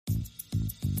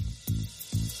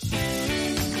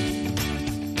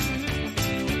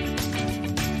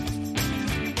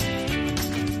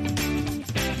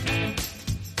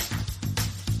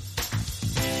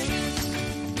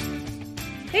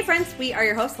Hey friends, we are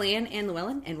your hosts, Leanne and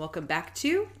Llewellyn, and welcome back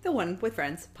to the One with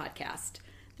Friends podcast.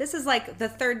 This is like the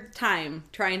third time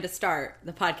trying to start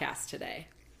the podcast today.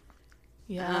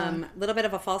 Yeah. A little bit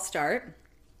of a false start.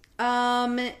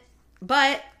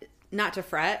 But not to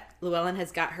fret, Llewellyn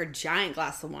has got her giant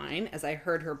glass of wine, as I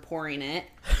heard her pouring it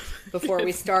before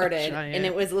we started. And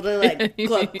it was literally like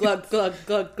glug, glug, glug,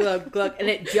 glug, glug, glug. And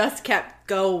it just kept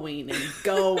going and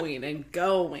going and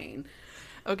going.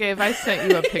 Okay, if I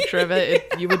sent you a picture of it,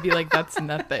 you would be like, that's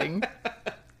nothing.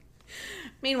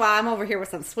 Meanwhile, I'm over here with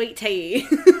some sweet tea.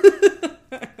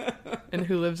 And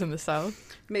who lives in the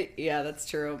South? Yeah, that's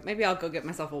true. Maybe I'll go get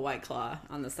myself a White Claw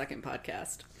on the second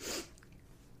podcast.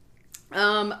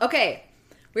 Okay.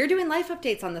 We're doing life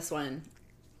updates on this one.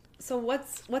 So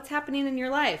what's happening in your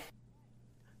life?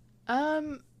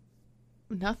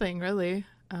 Nothing really.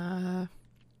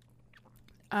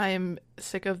 I'm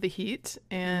sick of the heat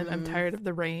and I'm tired of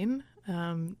the rain.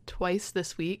 Twice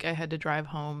this week I had to drive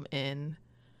home in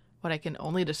what I can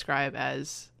only describe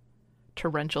as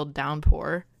torrential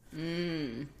downpour.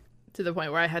 To the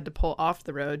point where I had to pull off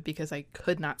the road because I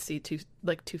could not see 2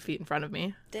 feet in front of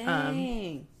me.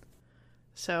 Dang.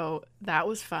 So that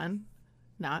was fun.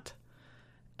 Not.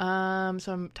 So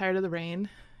I'm tired of the rain.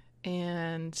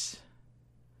 And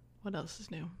what else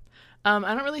is new? I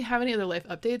don't really have any other life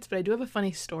updates, but I do have a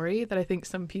funny story that I think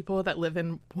some people that live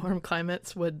in warm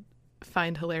climates would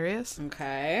find hilarious.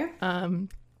 Okay.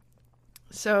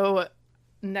 So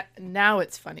now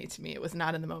it's funny to me. It was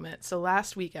not in the moment. So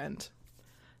last weekend,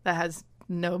 that has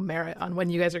no merit on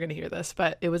when you guys are going to hear this,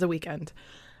 but it was a weekend.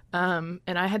 And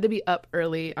I had to be up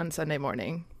early on Sunday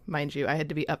morning. Mind you, I had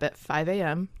to be up at 5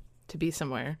 a.m. to be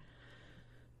somewhere.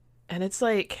 And it's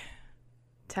like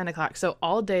 10 o'clock. So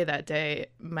all day that day,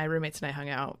 my roommates and I hung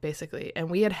out, basically. And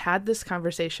we had this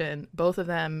conversation. Both of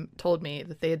them told me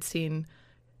that they had seen,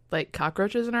 like,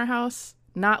 cockroaches in our house.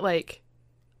 Not, like,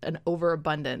 an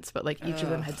overabundance, but, like, each of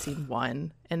them had seen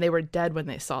one. And they were dead when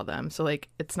they saw them. So, like,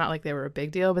 it's not like they were a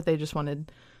big deal, but they just wanted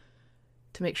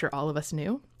to make sure all of us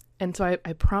knew. And so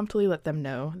I promptly let them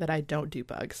know that I don't do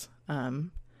bugs.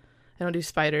 I don't do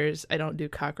spiders. I don't do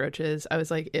cockroaches. I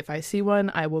was like, if I see one,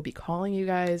 I will be calling you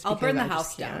guys. I'll burn the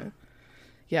house down.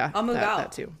 Yeah. I'll move out.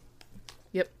 That too.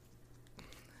 Yep.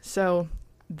 So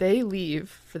they leave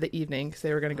for the evening because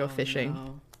they were going to go fishing.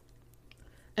 No.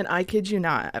 And I kid you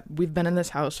not, we've been in this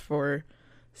house for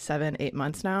 7-8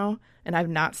 months now, and I've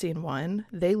not seen one.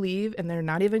 They leave, and they're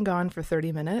not even gone for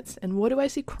 30 minutes. And what do I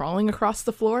see crawling across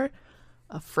the floor?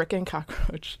 A frickin'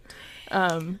 cockroach.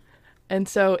 And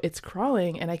so it's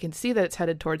crawling, and I can see that it's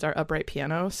headed towards our upright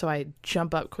piano. So I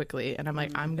jump up quickly, and I'm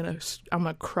like, I'm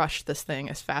gonna crush this thing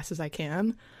as fast as I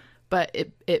can. But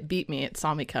it beat me. It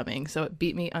saw me coming, so it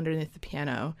beat me underneath the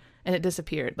piano, and it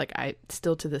disappeared. Like, I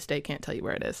still to this day can't tell you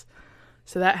where it is.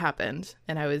 So that happened,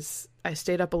 and I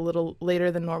stayed up a little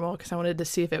later than normal because I wanted to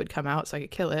see if it would come out so I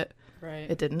could kill it. Right.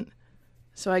 It didn't.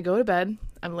 So I go to bed.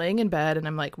 I'm laying in bed, and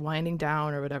I'm like winding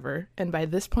down or whatever. And by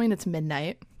this point, it's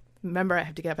midnight. Remember, I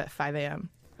have to get up at 5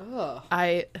 a.m. Oh.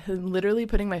 I am literally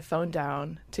putting my phone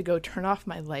down to go turn off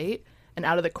my light, and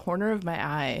out of the corner of my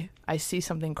eye, I see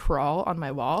something crawl on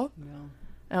my wall. No.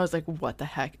 And I was like, what the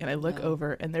heck? And I look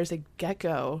over, and there's a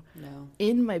gecko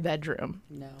in my bedroom.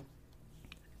 No.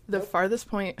 The farthest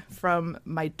point from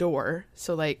my door.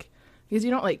 So, like, because you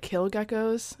don't, like, kill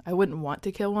geckos. I wouldn't want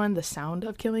to kill one. The sound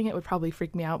of killing it would probably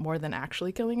freak me out more than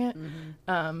actually killing it.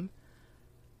 Mm-hmm.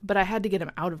 But I had to get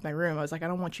him out of my room. I was like, I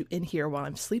don't want you in here while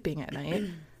I'm sleeping at night.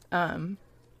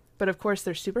 But of course,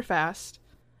 they're super fast.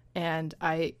 And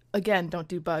I, again, don't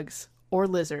do bugs or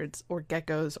lizards or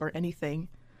geckos or anything.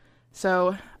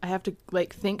 So I have to,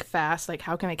 like, think fast. Like,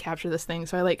 how can I capture this thing?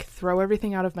 So I, like, throw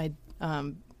everything out of my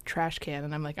trash can.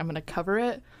 And I'm like, I'm going to cover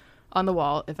it on the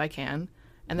wall if I can.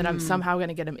 And then I'm somehow going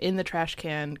to get him in the trash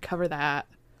can, cover that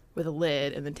with a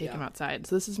lid, and then take him outside.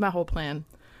 So this is my whole plan.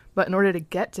 But in order to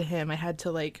get to him, I had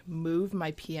to, like, move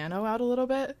my piano out a little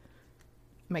bit,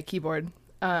 my keyboard.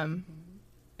 And,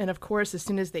 of course, as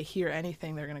soon as they hear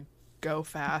anything, they're going to go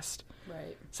fast.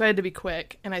 Right. So I had to be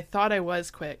quick. And I thought I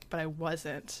was quick, but I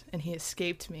wasn't. And he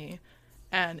escaped me.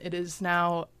 And it is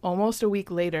now almost a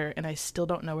week later, and I still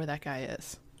don't know where that guy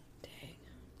is. Dang.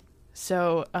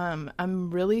 So I'm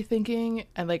really thinking,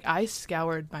 and, like, I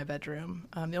scoured my bedroom.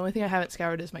 The only thing I haven't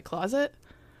scoured is my closet.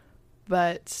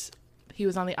 But he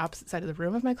was on the opposite side of the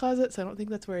room of my closet, so I don't think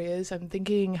that's where he is. I'm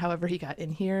thinking however he got in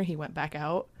here, he went back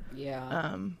out.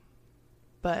 Yeah.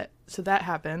 But so that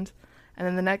happened.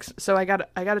 And then so I got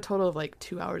a total of like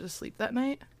 2 hours of sleep that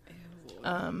night. Ew.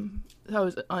 So I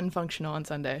was unfunctional on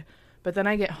Sunday. But then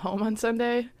I get home on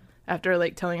Sunday after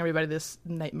like telling everybody this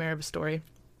nightmare of a story.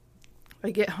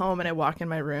 I get home and I walk in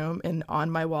my room, and on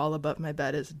my wall above my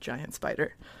bed is a giant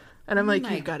spider. And I'm like,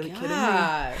 you gotta be kidding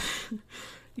me.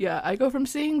 Yeah, I go from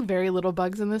seeing very little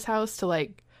bugs in this house to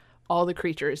like all the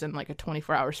creatures in like a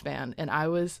 24-hour span, and I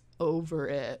was over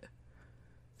it.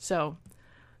 So,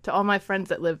 to all of our friends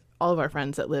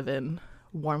that live in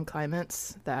warm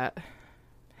climates that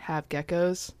have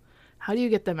geckos, how do you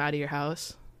get them out of your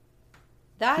house?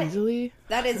 Easily?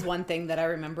 That is one thing that I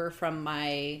remember from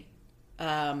my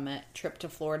trip to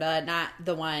Florida. Not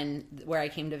the one where I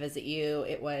came to visit you.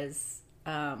 It was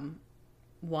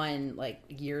one like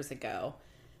years ago.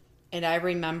 And I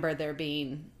remember there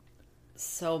being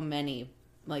so many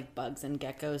like bugs and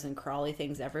geckos and crawly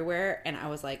things everywhere. And I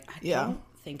was like, I don't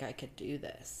think I could do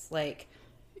this. Like,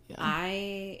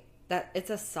 it's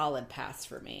a solid pass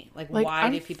for me. Like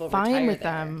why do people retire with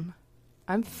there? Them.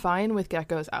 I'm fine with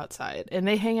geckos outside, and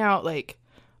they hang out like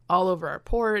all over our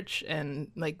porch, and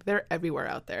like they're everywhere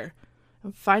out there.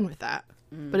 I'm fine with that.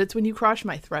 But it's when you cross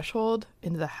my threshold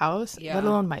into the house, let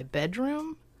alone my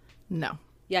bedroom, no.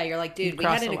 Yeah, you're like, dude, we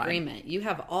had an agreement. You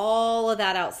have all of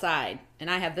that outside, and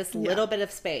I have this little bit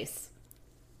of space.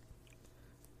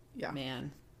 Yeah.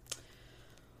 Man.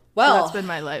 Well, so that's been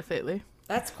my life lately.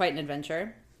 That's quite an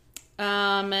adventure.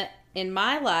 In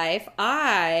my life,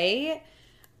 I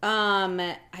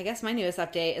guess my newest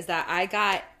update is that I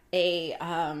got a,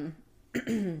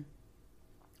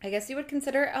 I guess you would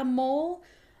consider a mole,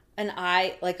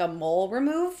 like a mole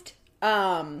removed.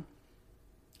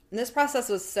 This process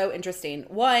was so interesting.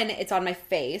 One, it's on my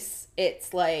face.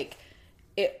 It's like,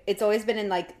 it's always been in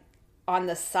like on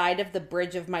the side of the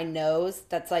bridge of my nose.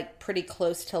 That's like pretty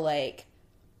close to like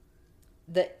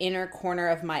the inner corner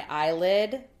of my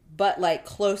eyelid, but like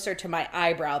closer to my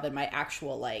eyebrow than my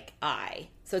actual like eye.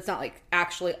 So it's not like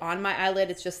actually on my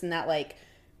eyelid. It's just in that like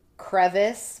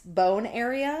crevice bone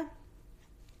area.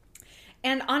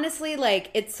 And honestly,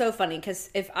 like, it's so funny because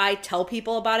if I tell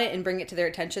people about it and bring it to their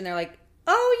attention, they're like,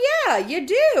 oh yeah, you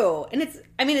do. And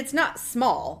it's not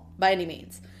small by any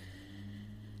means.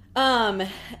 They're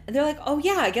like, oh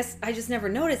yeah, I guess I just never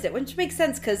noticed it, which makes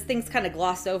sense because things kind of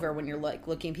gloss over when you're like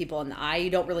looking people in the eye. You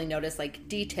don't really notice like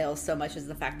details so much as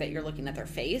the fact that you're looking at their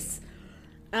face.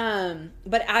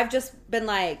 But I've just been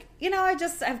like,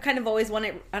 I've kind of always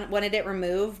wanted it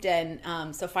removed.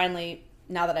 And, so finally,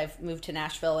 now that I've moved to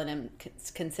Nashville and I'm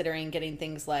considering getting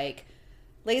things like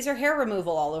laser hair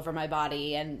removal all over my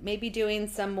body and maybe doing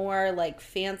some more like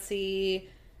fancy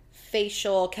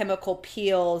facial chemical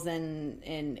peels and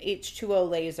H2O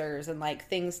lasers and like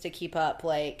things to keep up,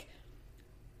 like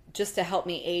just to help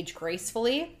me age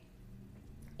gracefully.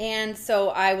 And so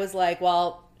I was like,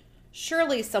 well,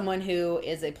 surely someone who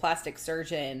is a plastic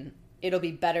surgeon, it'll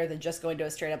be better than just going to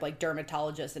a straight up like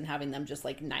dermatologist and having them just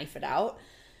like knife it out.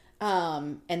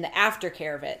 And the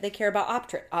aftercare of it, they care about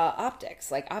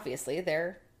optics. Like obviously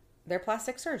they're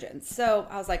plastic surgeons. So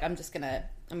I was like, I'm gonna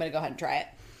go ahead and try it.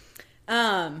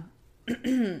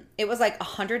 It was like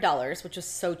 $100, which was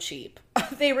so cheap.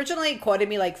 They originally quoted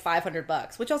me like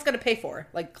 $500, which I was going to pay for,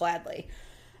 like gladly.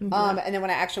 Mm-hmm. And then when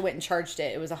I actually went and charged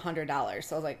it, it was $100.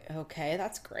 So I was like, okay,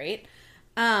 that's great.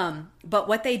 But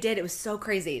what they did, it was so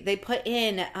crazy. They put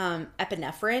in,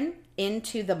 epinephrine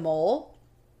into the mole.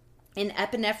 And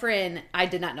epinephrine, I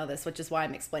did not know this, which is why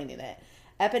I'm explaining it.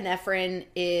 Epinephrine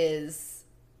is,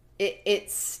 it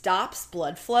stops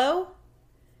blood flow.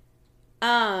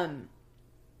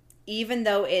 Even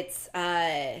though it's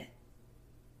like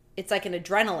an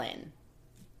adrenaline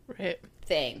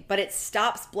thing, but it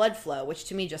stops blood flow, which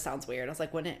to me just sounds weird. I was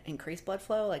like, wouldn't it increase blood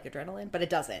flow like adrenaline? But it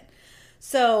doesn't.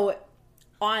 So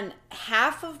on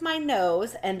half of my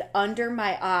nose and under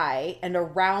my eye and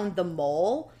around the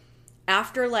mole,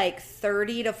 after like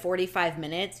 30 to 45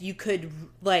 minutes, you could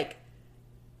like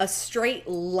a straight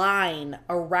line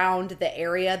around the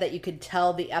area that you could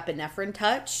tell the epinephrine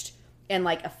touched and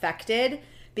like affected,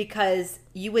 because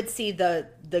you would see the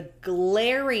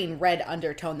glaring red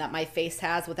undertone that my face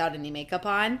has without any makeup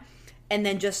on, and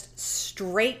then just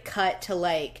straight cut to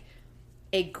like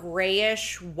a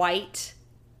grayish white,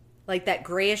 like that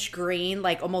grayish green,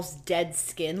 like almost dead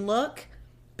skin look,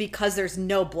 because there's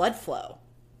no blood flow.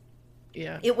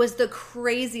 Yeah. It was the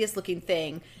craziest looking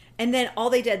thing. And then all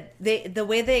they did, the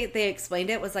way they explained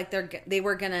it was like they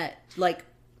were gonna like,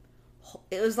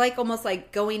 it was like almost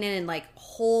like going in and like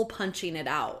hole punching it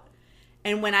out.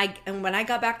 And when I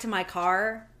got back to my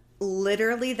car,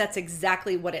 literally that's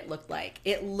exactly what it looked like.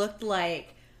 It looked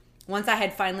like once I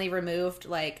had finally removed,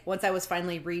 like once I was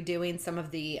finally redoing some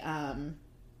of the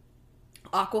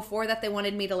Aquaphor that they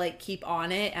wanted me to like keep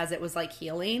on it as it was like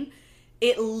healing,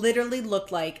 it literally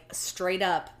looked like straight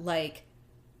up like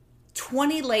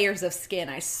 20 layers of skin,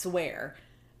 I swear.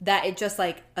 that it just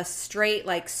like a straight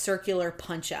like circular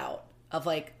punch out of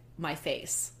like my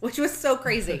face, which was so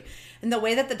crazy. And the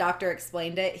way that the doctor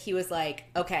explained it, he was like,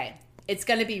 okay, it's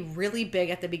going to be really big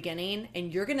at the beginning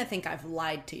and you're going to think I've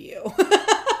lied to you.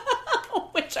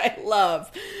 Which I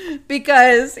love,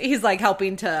 because he's like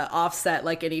helping to offset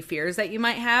like any fears that you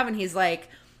might have. And he's like,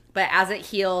 but as it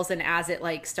heals and as it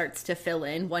like starts to fill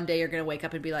in, one day you're going to wake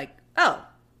up and be like, oh,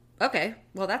 okay,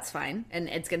 well that's fine. And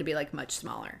it's going to be like much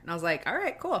smaller. And I was like, all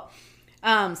right, cool.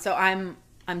 So I'm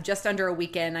just under a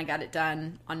weekend. I got it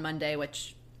done on Monday,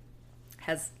 which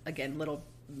has, again, little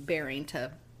bearing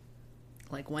to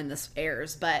like when this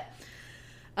airs. But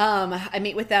I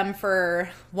meet with them for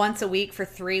once a week for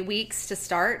 3 weeks to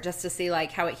start, just to see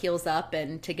like how it heals up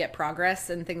and to get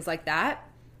progress and things like that.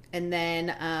 And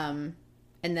then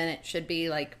it should be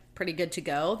like pretty good to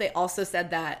go. They also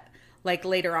said that like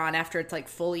later on, after it's like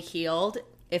fully healed,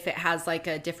 if it has like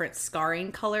a different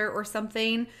scarring color or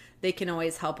something, they can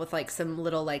always help with like some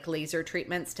little like laser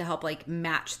treatments to help like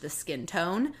match the skin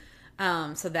tone,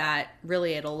 so that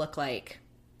really it'll look like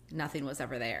nothing was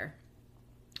ever there.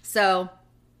 So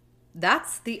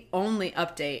that's the only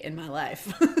update in my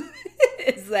life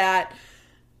is that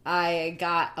I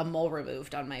got a mole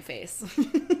removed on my face.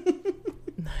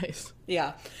 Nice.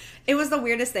 Yeah. It was the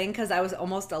weirdest thing because I was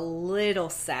almost a little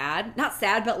sad. Not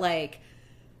sad, but like,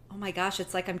 oh my gosh,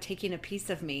 it's like I'm taking a piece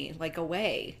of me like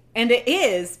away. And it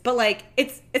is, but like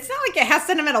it's not like it has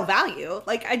sentimental value.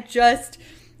 Like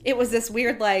it was this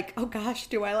weird like, oh gosh,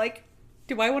 do I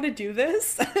want to do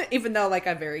this? Even though like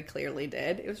I very clearly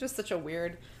did. It was just such a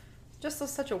weird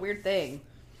thing.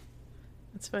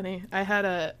 It's funny.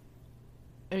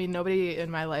 Nobody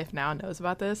in my life now knows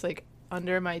about this. Like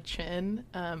under my chin,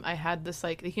 I had this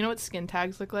like, you know what skin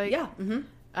tags look like? Yeah.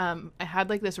 Mm-hmm. I had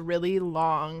like this really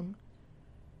long,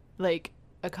 like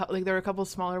there were a couple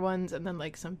smaller ones and then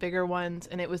like some bigger ones,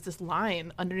 and it was this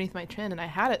line underneath my chin, and I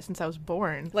had it since I was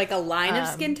born. Like a line of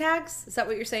skin tags? Is that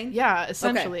what you're saying? Yeah,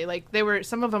 essentially. Okay. Like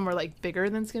some of them were like bigger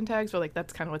than skin tags, but like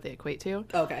that's kind of what they equate to.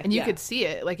 Okay. And you could see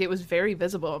it. Like it was very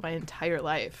visible my entire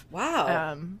life.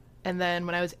 Wow. And then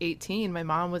when I was 18, my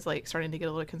mom was like starting to get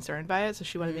a little concerned by it, so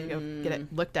she wanted me to go get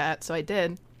it looked at. So I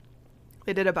did.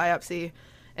 They did a biopsy,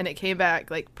 and it came back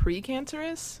like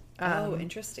precancerous. Oh,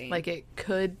 interesting. Like it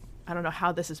could, I don't know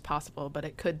how this is possible, but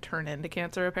it could turn into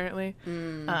cancer apparently.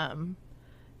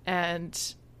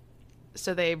 And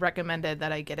so they recommended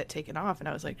that I get it taken off, and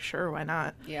I was like, sure, why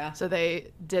not? Yeah. So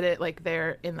they did it like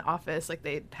there in the office, like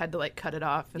they had to like cut it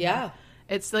off. And yeah.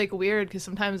 It's like weird because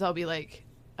sometimes I'll be like,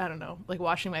 I don't know, like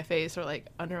washing my face or like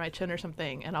under my chin or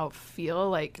something, and I'll feel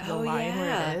like the line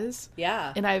where it is.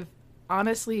 Yeah. And I've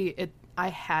honestly, I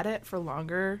had it for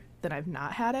longer than I've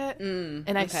not had it. And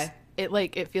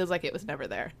it feels like it was never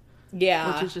there.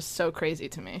 Yeah. Which is just so crazy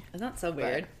to me. Isn't that so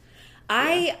weird?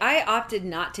 I opted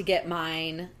not to get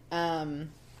mine. Like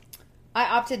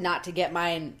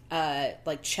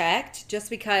checked just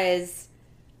because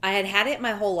I had it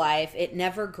my whole life. It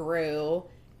never grew.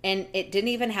 And it didn't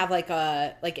even have like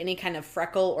any kind of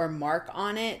freckle or mark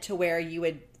on it to where you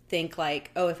would think like,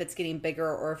 oh, if it's getting bigger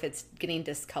or if it's getting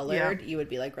discolored, you would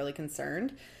be like really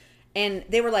concerned. And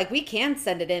they were like, we can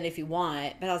send it in if you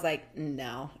want. But I was like,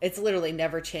 no, it's literally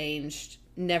never changed.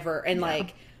 Never. And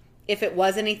like, if it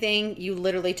was anything, you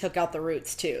literally took out the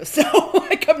roots too. So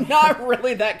like, I'm not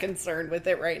really that concerned with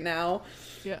it right now.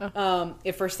 Yeah.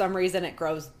 If for some reason it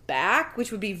grows back,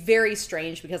 which would be very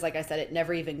strange because like I said, it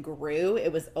never even grew.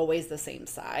 It was always the same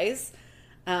size.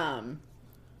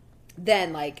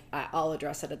 Then like I'll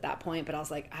address it at that point, but I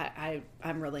was like,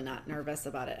 I'm really not nervous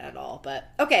about it at all. But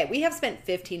okay, we have spent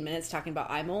 15 minutes talking about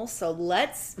eye moles, so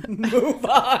let's move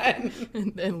on.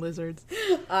 and lizards.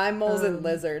 Eye moles and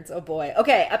lizards. Oh boy.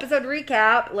 Okay, episode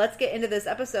recap. Let's get into this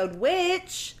episode,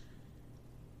 which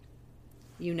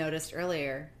you noticed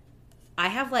earlier. I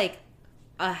have like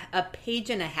a page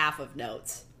and a half of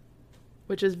notes.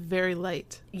 Which is very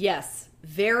light. Yes.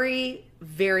 Very,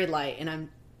 very light. And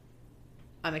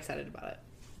I'm excited about it.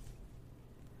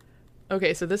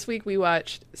 Okay, so this week we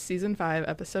watched season 5,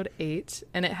 episode 8,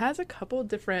 and it has a couple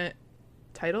different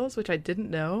titles, which I didn't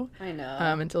know. I know.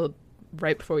 Until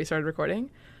right before we started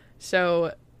recording.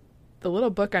 So the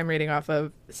little book I'm reading off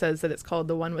of says that it's called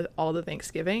The One with All the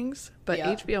Thanksgivings, but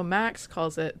HBO Max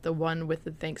calls it The One with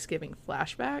the Thanksgiving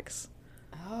Flashbacks.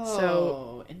 Oh,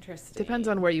 so interesting. Depends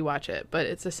on where you watch it, but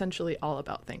it's essentially all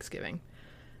about Thanksgiving.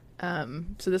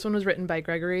 So this one was written by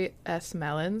Gregory S.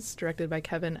 Malins, directed by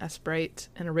Kevin S. Bright,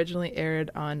 and originally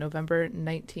aired on November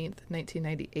 19th,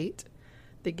 1998.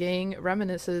 The gang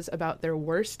reminisces about their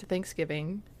worst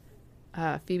Thanksgiving.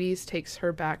 Phoebe's takes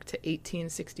her back to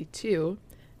 1862,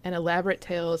 and elaborate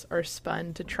tales are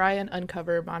spun to try and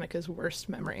uncover Monica's worst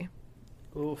memory.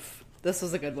 Oof. This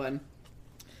was a good one.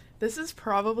 This is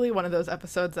probably one of those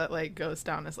episodes that like goes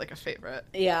down as like a favorite.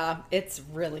 Yeah, it's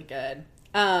really good.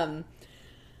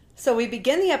 So we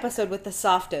begin the episode with the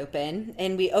soft open,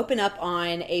 and we open up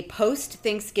on a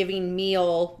post-Thanksgiving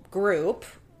meal group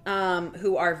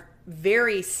who are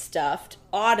very stuffed,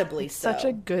 audibly so. Such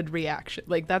a good reaction.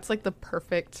 Like, that's like the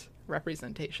perfect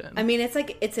representation. I mean, it's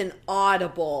like it's an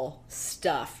audible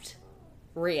stuffed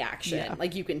reaction. Yeah.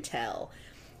 Like, you can tell.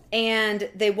 And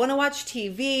they want to watch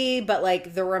TV, but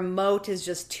like the remote is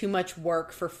just too much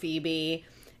work for Phoebe.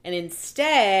 And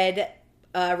instead,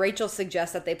 Rachel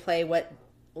suggests that they play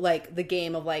the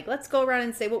game of like, let's go around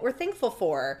and say what we're thankful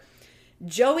for.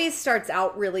 Joey starts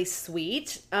out really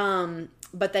sweet,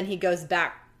 but then he goes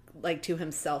back like to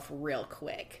himself real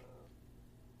quick.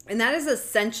 And that is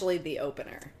essentially the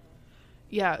opener.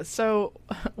 Yeah, so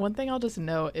one thing I'll just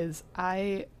note is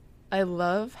I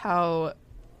love how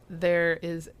there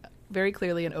is very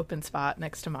clearly an open spot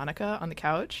next to Monica on the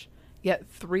couch, yet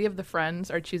 3 of the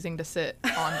friends are choosing to sit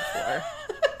on the floor.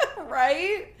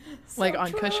 Right? So like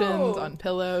on true. Cushions, on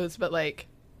pillows, but like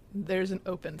there's an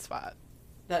open spot.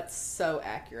 That's so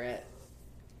accurate.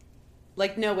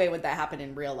 Like, no way would that happen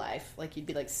in real life. Like, you'd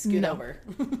be like, scoot over.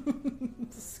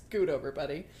 Scoot over,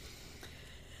 buddy.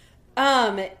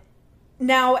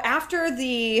 Now, after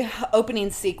the opening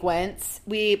sequence,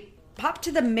 we pop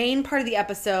to the main part of the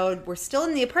episode. We're still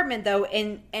in the apartment, though,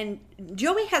 and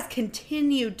Joey has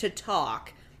continued to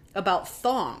talk about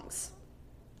thongs.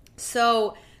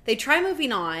 So they try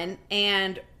moving on,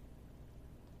 and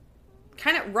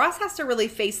kind of Ross has to really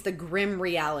face the grim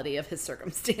reality of his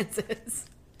circumstances.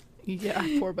 Yeah,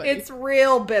 poor buddy. It's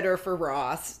real bitter for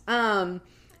Ross. And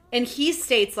he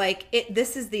states, like,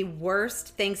 this is the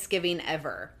worst Thanksgiving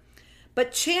ever.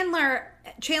 But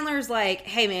Chandler's like,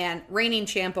 hey, man, reigning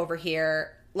champ over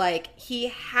here. Like, he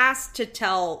has to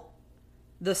tell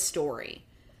the story.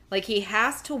 Like, he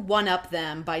has to one-up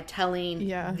them by telling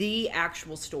the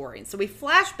actual story. And so we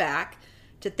flash back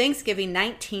to Thanksgiving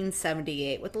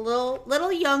 1978 with a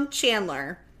little young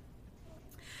Chandler.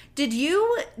 Did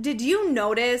you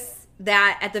notice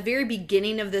that at the very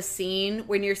beginning of the scene,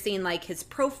 when you're seeing like his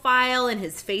profile and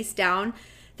his face down,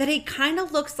 that he kind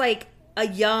of looks like a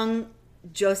young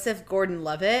Joseph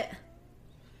Gordon-Levitt?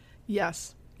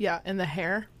 Yes. Yeah, and the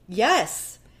hair?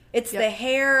 Yes. It's the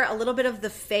hair, a little bit of the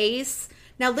face.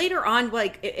 Now, later on,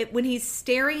 like, when he's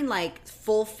staring, like,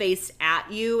 full-faced at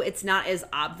you, it's not as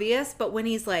obvious. But when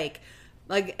he's, like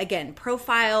again,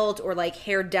 profiled or, like,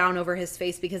 hair down over his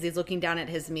face because he's looking down at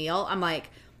his meal, I'm like,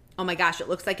 oh, my gosh, it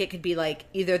looks like it could be, like,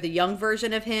 either the young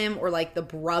version of him or, like, the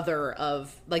brother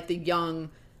of, like, a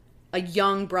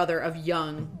young brother of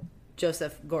young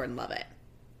Joseph Gordon-Levitt.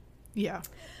 Yeah.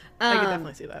 I could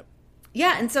definitely see that.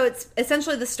 Yeah, and so it's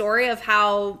essentially the story of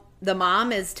how the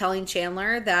mom is telling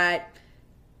Chandler that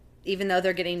even though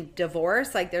they're getting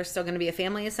divorced, like, they're still going to be a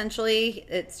family, essentially.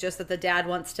 It's just that the dad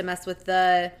wants to mess with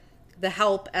the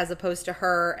help as opposed to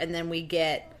her, and then we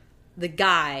get the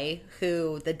guy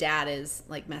who the dad is,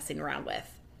 like, messing around with.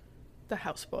 The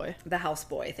houseboy. The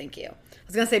houseboy, thank you. I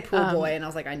was going to say pool boy, and I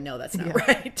was like, I know that's not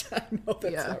right. I know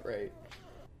that's not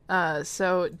right.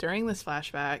 So during this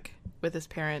flashback with his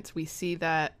parents, we see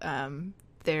that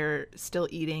they're still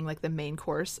eating, like, the main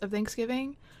course of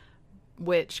Thanksgiving,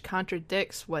 which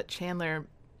contradicts what Chandler,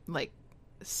 like,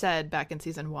 said back in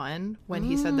season 1 when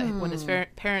he said that when his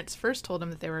parents first told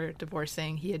him that they were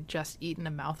divorcing, he had just eaten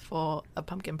a mouthful of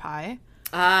pumpkin pie.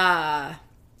 Ah,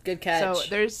 good catch.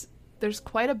 So there's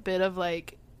quite a bit of,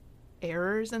 like,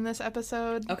 errors in this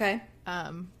episode. Okay.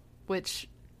 Which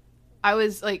I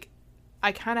was, like,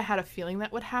 I kind of had a feeling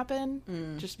that would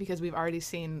happen just because we've already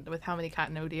seen with how many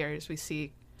continuity errors we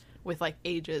see with, like,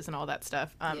 ages and all that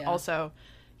stuff. Also,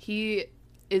 he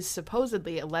is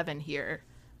supposedly 11 here,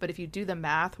 but if you do the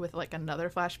math with, like, another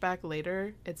flashback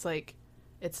later, it's like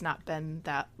it's not been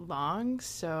that long,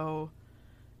 so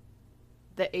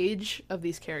the age of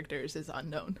these characters is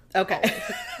unknown. Okay.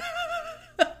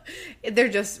 They're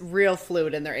just real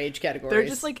fluid in their age categories. They're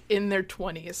just, like, in their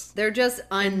 20s. They're just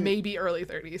and maybe early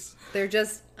 30s. They're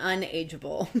just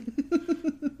unageable.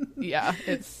 Yeah,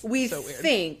 it's we so weird.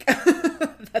 think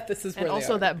that this is where and they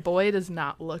also are. That boy does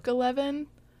not look 11.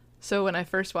 So when I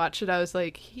first watched it, I was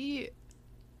like, he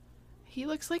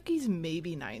looks like he's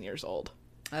maybe 9 years old.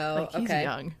 Oh, like, he's okay.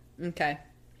 young. Okay.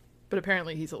 But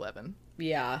apparently he's 11.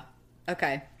 Yeah.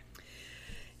 Okay.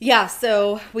 Yeah,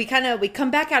 so we come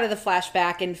back out of the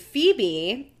flashback, and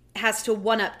Phoebe has to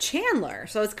one-up Chandler.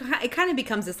 So it kind of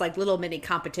becomes this, like, little mini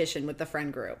competition with the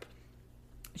friend group.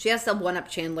 She has to one-up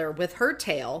Chandler with her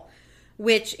tale,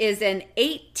 which is an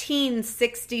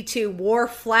 1862 war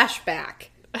flashback.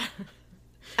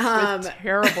 With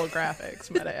terrible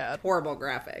graphics, might I add. Horrible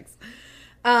graphics.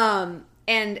 And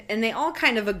they all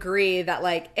kind of agree that,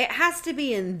 like, it has to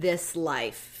be in this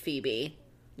life, Phoebe.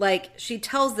 Like, she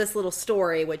tells this little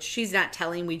story, which she's not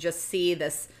telling. We just see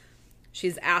this.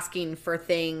 She's asking for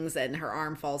things and her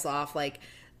arm falls off. Like,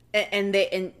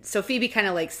 and so Phoebe kind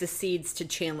of, like, secedes to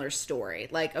Chandler's story.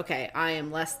 Like, okay, I am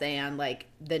less than, like,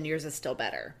 then yours is still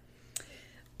better.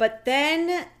 But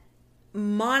then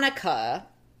Monica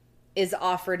is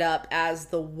offered up as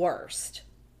the worst.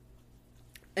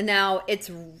 And now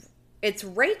it's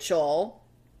Rachel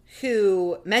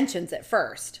who mentions it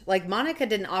first. Like, Monica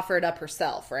didn't offer it up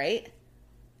herself, right?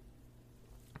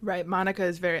 Right. Monica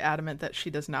is very adamant that she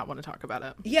does not want to talk about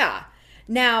it. Yeah.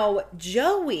 Now,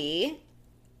 Joey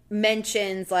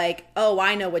mentions, like, oh,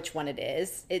 I know which one it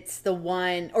is. It's the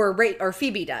one, or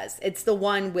Phoebe does. It's the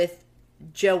one with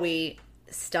Joey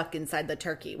stuck inside the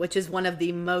turkey, which is one of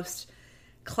the most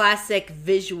classic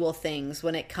visual things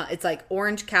when it comes. It's like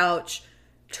orange couch,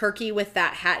 turkey with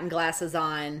that hat and glasses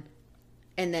on,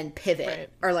 and then pivot, right.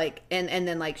 Or like, and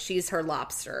then like she's her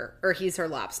lobster or he's her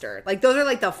lobster. Like, those are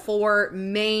like the four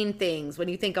main things when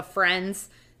you think of Friends.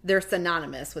 They're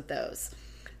synonymous with those.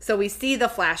 So we see the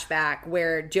flashback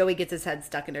where Joey gets his head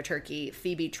stuck in a turkey.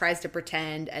 Phoebe tries to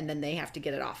pretend, and then they have to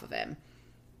get it off of him.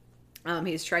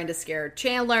 He's trying to scare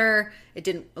Chandler. It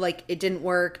didn't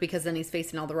work because then he's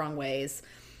facing all the wrong ways.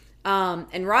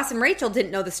 And Ross and Rachel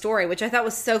didn't know the story, which I thought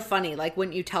was so funny. Like,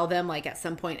 wouldn't you tell them, like, at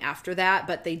some point after that?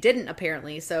 But they didn't,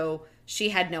 apparently, so she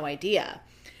had no idea.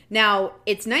 Now,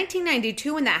 it's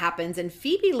 1992 when that happens, and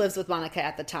Phoebe lives with Monica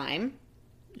at the time.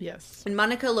 Yes. And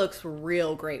Monica looks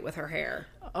real great with her hair.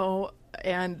 Oh,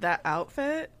 and that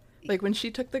outfit? Like, when she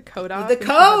took the coat off. The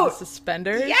coat! The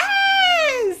suspenders.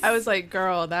 Yes! I was like,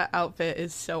 girl, that outfit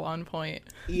is so on point.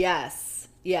 Yes.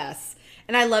 Yes.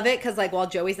 And I love it because, like, while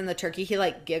Joey's in the turkey, he,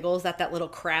 like, giggles at that little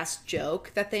crass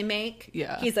joke that they make.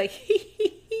 Yeah. He's like, hee,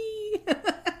 hee, hee.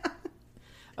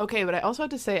 Okay, but I also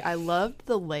have to say, I loved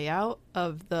the layout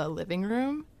of the living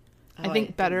room. I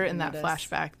think better in that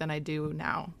flashback than I do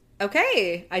now.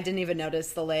 Okay. I didn't even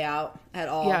notice the layout at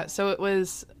all. Yeah, so it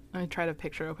was... Let me try to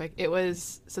picture real quick. It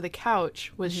was, so the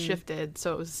couch was shifted.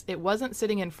 So it wasn't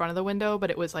sitting in front of the window,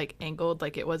 but it was like angled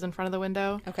like it was in front of the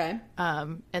window. Okay.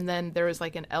 And then there was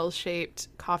like an L-shaped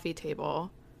coffee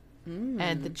table.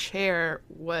 And the chair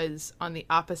was on the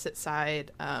opposite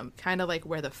side, kind of like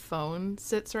where the phone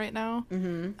sits right now.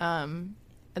 And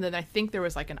then I think there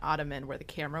was like an ottoman where the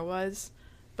camera was.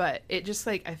 But it just,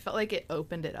 like, I felt like it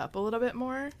opened it up a little bit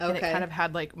more. Okay. And it kind of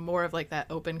had, like, more of, like, that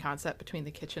open concept between the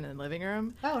kitchen and living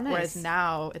room. Oh, nice. Whereas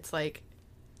now, it's, like,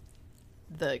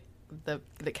 the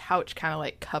couch kind of,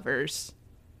 like, covers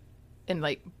and,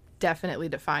 like, definitely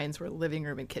defines where living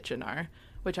room and kitchen are,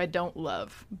 which I don't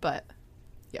love. But,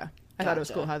 yeah, I thought it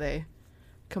was cool how they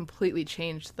completely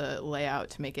changed the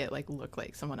layout to make it, like, look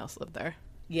like someone else lived there.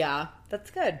 Yeah, that's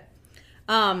good.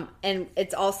 And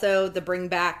it's also the bring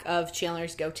back of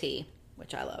Chandler's goatee,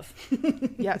 which I love.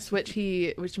 Yes, which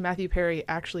Matthew Perry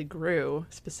actually grew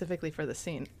specifically for the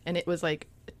scene, and it was like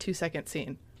a 2-second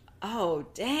scene. Oh,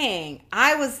 dang.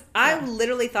 I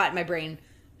literally thought in my brain,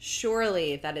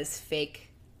 surely that is fake,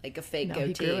 like a fake goatee.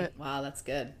 He grew it. Wow, that's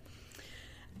good.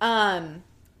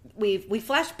 We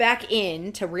flash back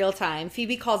into real time.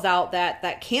 Phoebe calls out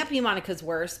that can't be Monica's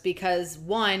worst because,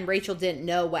 one, Rachel didn't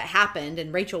know what happened,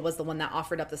 and Rachel was the one that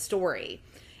offered up the story.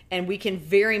 And we can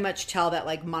very much tell that,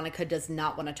 like, Monica does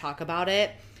not want to talk about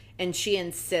it. And she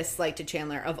insists, like, to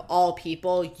Chandler, of all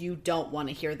people, you don't want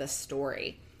to hear this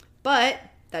story. But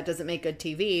that doesn't make good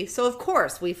TV. So, of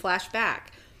course, we flash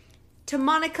back to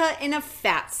Monica in a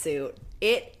fat suit.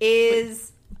 It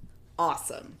is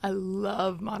awesome. I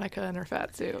love Monica in her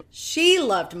fat suit. She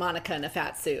loved Monica in a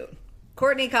fat suit.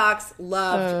 Courtney Cox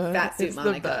loved fat suit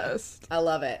Monica. The best. I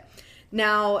love it.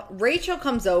 Now, Rachel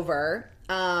comes over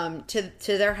to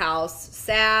their house,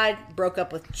 sad, broke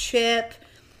up with Chip,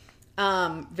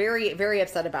 very, very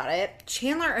upset about it.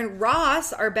 Chandler and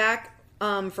Ross are back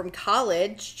from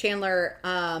college. Chandler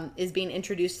is being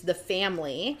introduced to the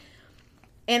family.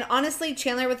 And honestly,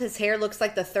 Chandler with his hair looks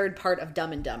like the third part of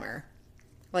Dumb and Dumber.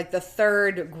 Like the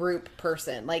third group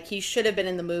person. Like he should have been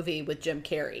in the movie with Jim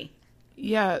Carrey.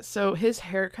 Yeah, so his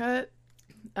haircut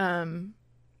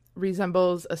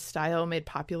resembles a style made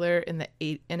popular in an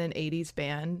 80s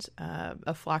band,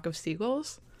 A Flock of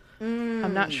Seagulls.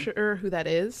 I'm not sure who that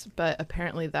is, but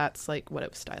apparently that's like what it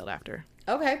was styled after.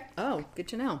 Okay. Oh, good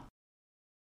to know.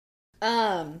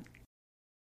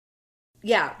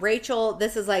 Yeah, Rachel,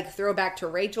 this is like throwback to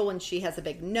Rachel when she has a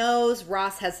big nose.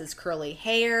 Ross has his curly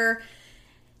hair.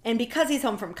 And because he's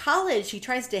home from college, he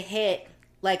tries to hit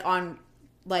on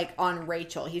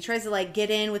Rachel. He tries to like get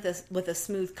in with a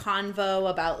smooth convo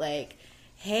about like,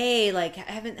 hey, like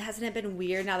hasn't it been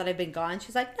weird now that I've been gone?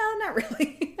 She's like, no, not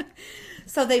really.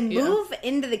 So they move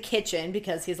into the kitchen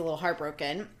because he's a little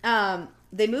heartbroken.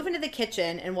 They move into the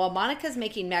kitchen, and while Monica's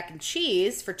making mac and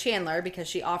cheese for Chandler because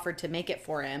she offered to make it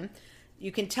for him,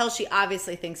 you can tell she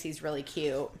obviously thinks he's really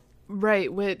cute.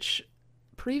 Right, which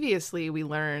previously we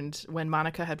learned when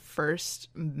Monica had first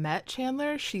met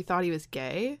Chandler, she thought he was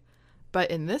gay.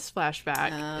 But in this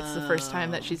flashback, it's the first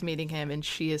time that she's meeting him, and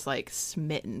she is like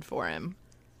smitten for him.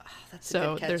 That's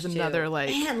so there's another like,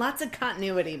 man, lots of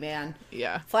continuity, man.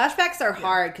 Yeah, flashbacks are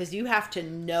hard because you have to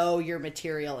know your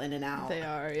material in and out. They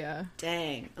are, yeah.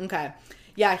 Dang. Okay.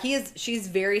 Yeah, she's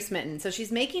very smitten. So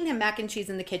she's making him mac and cheese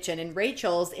in the kitchen, and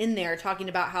Rachel's in there talking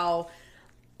about how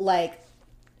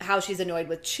she's annoyed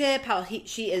with Chip, how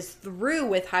she is through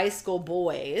with high school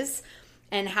boys,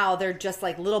 and how they're just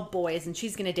like little boys, and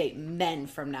she's going to date men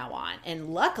from now on.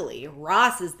 And luckily,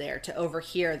 Ross is there to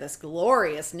overhear this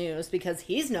glorious news because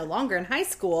he's no longer in high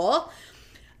school.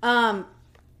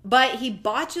 But he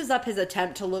botches up his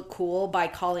attempt to look cool by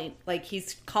calling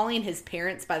his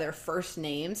parents by their first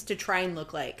names to try and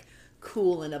look like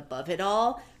cool and above it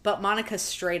all. But Monica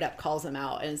straight up calls him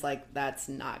out and is like, that's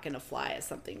not going to fly as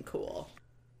something cool.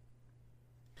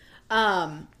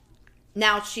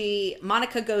 Now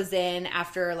Monica goes in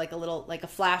after like a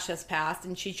flash has passed,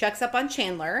 and she checks up on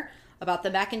Chandler about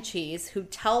the mac and cheese, who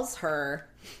tells her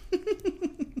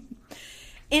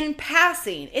in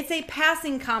passing, it's a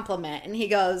passing compliment. And he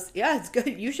goes, yeah, it's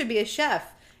good. You should be a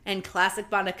chef. And classic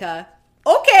Monica,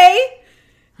 okay.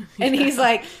 And he's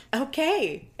like,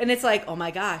 okay. And it's like, oh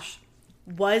my gosh,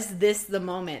 was this the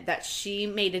moment that she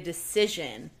made a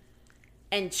decision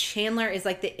and Chandler is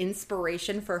like the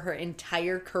inspiration for her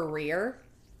entire career?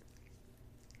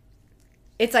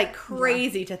 It's like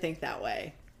crazy to think that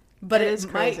way. But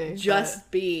it might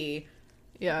just be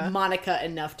Monica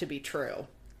enough to be true.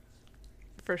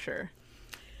 For sure.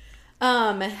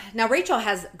 Now Rachel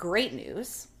has great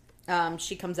news.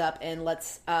 She comes up and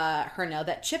lets her know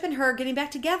that Chip and her are getting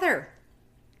back together.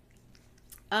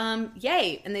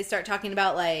 Yay. And they start talking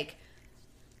about like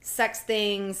sex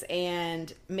things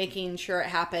and making sure it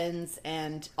happens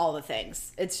and all the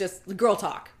things. It's just girl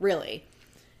talk, really.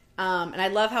 And I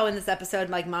love how in this episode,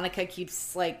 like Monica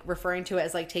keeps like referring to it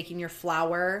as like taking your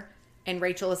flower, and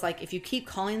Rachel is like, if you keep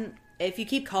calling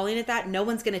it that, no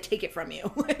one's going to take it from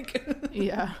you. Like,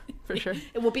 yeah, for sure.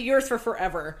 It will be yours for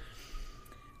forever.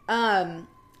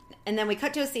 And then we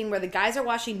cut to a scene where the guys are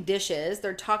washing dishes.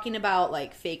 They're talking about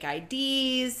like fake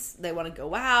IDs. They want to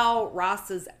go out. Ross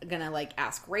is going to like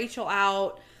ask Rachel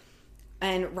out.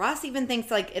 And Ross even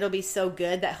thinks like it'll be so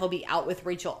good that he'll be out with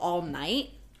Rachel all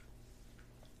night.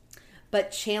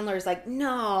 But Chandler's like,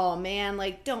 no, man,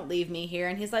 like, don't leave me here.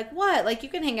 And he's like, what? Like, you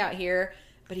can hang out here.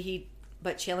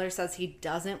 But Chandler says he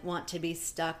doesn't want to be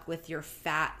stuck with your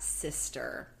fat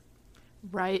sister.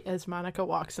 Right as Monica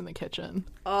walks in the kitchen.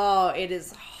 Oh, it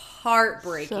is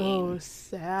heartbreaking.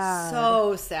 So sad.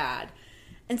 So sad.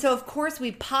 And so, of course,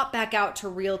 we pop back out to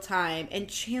real time. And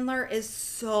Chandler is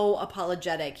so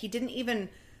apologetic. He didn't even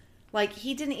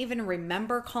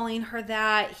remember calling her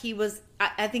that.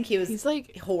 I think he's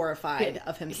like horrified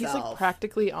of himself. He's like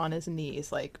practically on his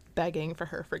knees, like begging for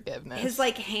her forgiveness. His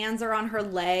like hands are on her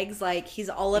legs, like he's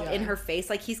all up in her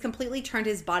face. Like he's completely turned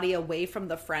his body away from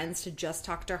the friends to just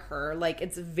talk to her. Like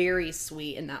it's very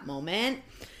sweet in that moment.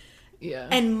 Yeah.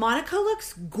 And Monica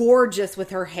looks gorgeous with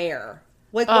her hair.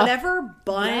 Like whatever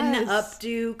bun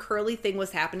updo curly thing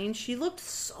was happening, she looked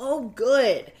so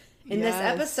good in this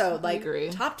episode, like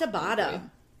top to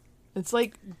bottom. It's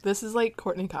like, this is like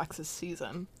Courtney Cox's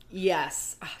season.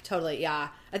 Yes, totally. Yeah.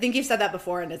 I think you've said that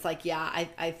before, and it's like,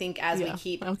 I think as we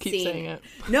keep saying it.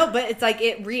 No, but it's like,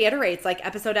 it reiterates like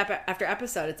episode after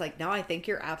episode. It's like, no, I think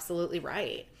you're absolutely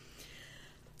right.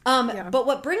 But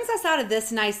what brings us out of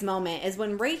this nice moment is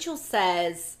when Rachel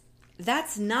says,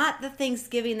 that's not the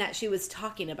Thanksgiving that she was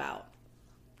talking about.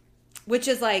 Which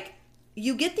is like,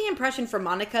 you get the impression from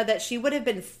Monica that she would have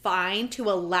been fine to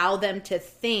allow them to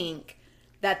think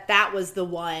that was the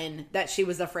one that she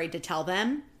was afraid to tell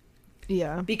them.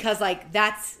 Yeah. Because, like,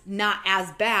 that's not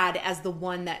as bad as the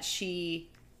one that she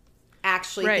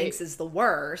actually thinks is the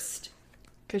worst.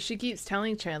 Because she keeps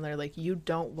telling Chandler, like, you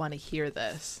don't want to hear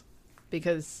this.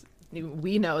 Because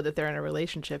we know that they're in a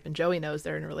relationship, and Joey knows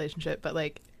they're in a relationship, but,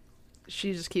 like,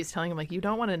 she just keeps telling him, like, you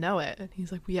don't want to know it. And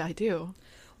he's like, well, yeah, I do.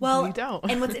 Well, you don't.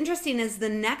 And what's interesting is the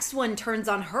next one turns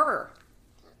on her.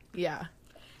 Yeah.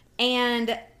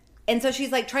 And And so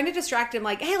she's like trying to distract him,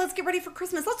 like, hey, let's get ready for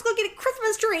Christmas. Let's go get a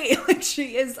Christmas tree. Like,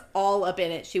 she is all up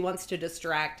in it. She wants to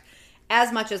distract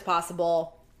as much as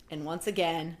possible. And once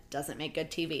again, doesn't make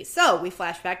good TV. So we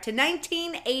flash back to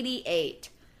 1988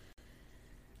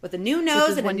 with a new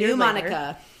nose and a new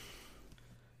Monica.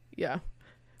 Yeah.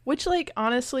 Which, like,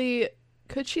 honestly,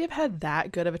 could she have had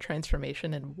that good of a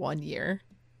transformation in 1 year?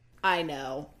 I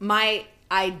know.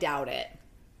 I doubt it.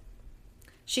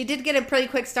 She did get a pretty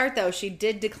quick start, though. She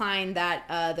did decline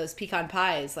those pecan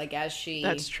pies, like, as she...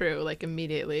 That's true, like,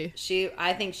 immediately.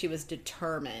 I think she was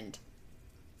determined.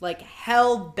 Like,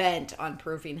 hell-bent on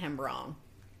proving him wrong.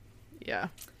 Yeah.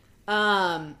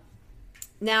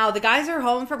 Now, the guys are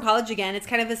home from college again. It's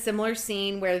kind of a similar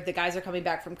scene where the guys are coming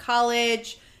back from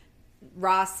college.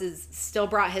 Ross is still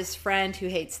brought his friend who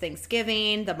hates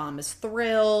Thanksgiving. The mom is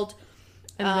thrilled.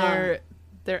 And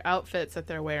their outfits that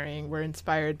they're wearing were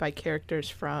inspired by characters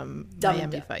from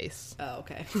Miami Vice. Oh,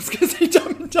 okay. I was going to say Dumb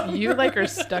and Dumber. You, like, are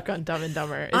stuck on Dumb and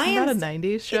Dumber. Isn't that a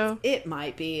 90s show? It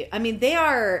might be. I mean, they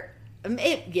are...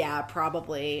 yeah,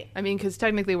 probably. I mean, because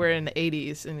technically we're in the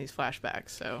 80s in these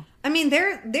flashbacks, so... I mean,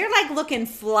 they're like looking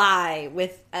fly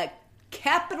with a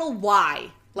capital Y.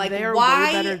 Like, they're why?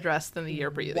 way better dressed than the year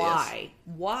previous. Why?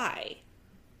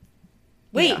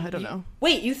 Wait, yeah, I don't know.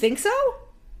 Wait, you think so?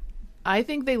 I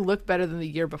think they look better than the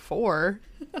year before.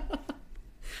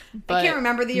 I can't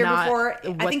remember the year before.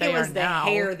 I think it was the now.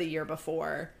 hair the year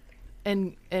before.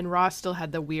 And Ross still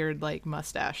had the weird, like,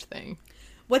 mustache thing.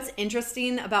 What's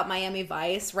interesting about Miami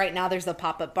Vice, right now there's a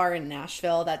pop-up bar in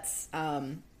Nashville it's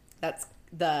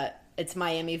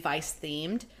Miami Vice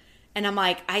themed. And I'm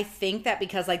like, I think that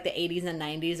because, like, the 80s and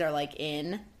 90s are, like,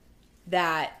 in,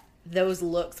 that those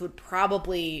looks would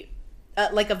probably,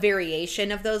 like, a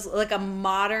variation of those, like, a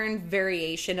modern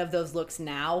variation of those looks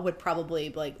now would probably,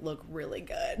 like, look really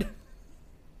good.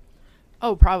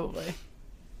 Oh, probably.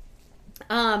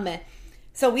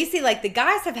 So we see, like, the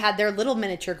guys have had their little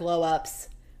miniature glow-ups,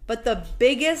 but the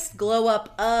biggest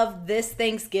glow-up of this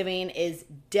Thanksgiving is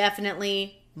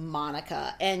definitely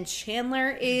Monica, and Chandler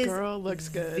is girl looks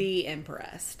good.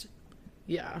 Impressed.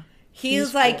 Yeah.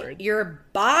 He's like, bored. Your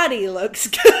body looks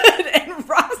good. And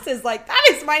Ross is like, that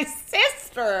is my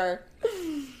sister.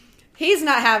 He's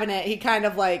not having it. He kind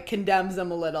of like condemns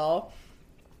him a little.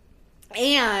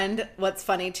 And what's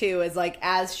funny too is like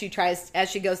as she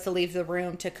goes to leave the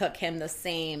room to cook him the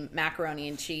same macaroni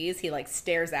and cheese, he like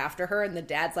stares after her, and the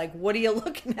dad's like, what are you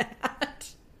looking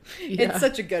at? Yeah. It's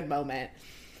such a good moment.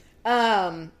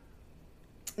 Now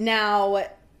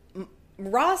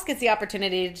Ross gets the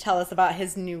opportunity to tell us about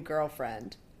his new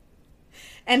girlfriend.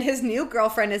 And his new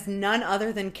girlfriend is none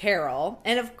other than Carol.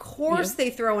 And of course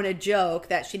they throw in a joke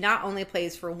that she not only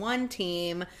plays for one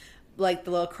team, like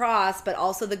the lacrosse, but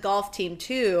also the golf team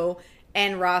too.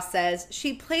 And Ross says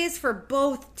she plays for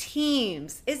both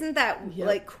teams. Isn't that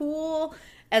like cool?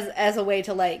 As a way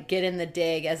to like get in the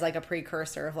dig, as like a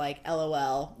precursor of like,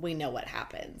 LOL, we know what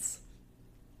happens.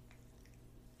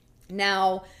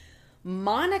 Now,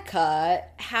 Monica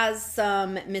has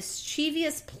some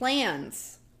mischievous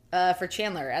plans for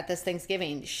Chandler at this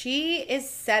Thanksgiving. She is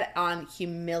set on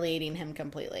humiliating him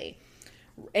completely.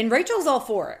 And Rachel's all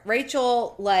for it.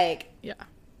 Rachel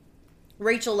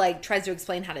tries to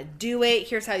explain how to do it.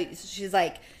 Here's how she's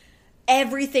like,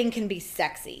 everything can be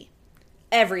sexy.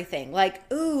 Everything.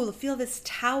 Like, ooh, feel this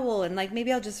towel, and like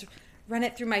maybe I'll just run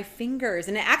it through my fingers.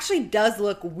 And it actually does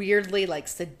look weirdly like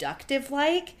seductive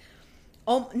like.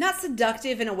 Oh, not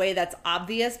seductive in a way that's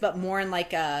obvious, but more in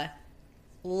like a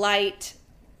light,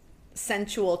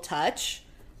 sensual touch.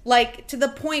 Like, to the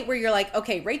point where you're like,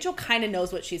 okay, Rachel kind of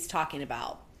knows what she's talking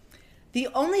about. The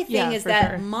only thing is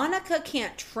that Monica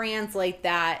can't translate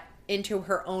that into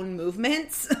her own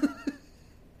movements.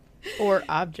 Or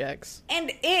objects.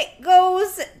 And it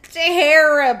goes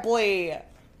terribly.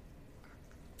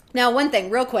 Now, one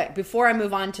thing, real quick, before I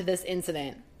move on to this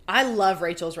incident. I love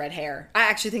Rachel's red hair. I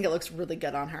actually think it looks really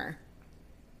good on her.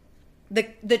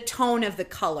 The tone of the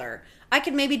color. I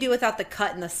could maybe do without the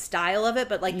cut and the style of it,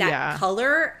 but like that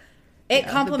color, it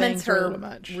complements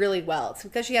her really well. It's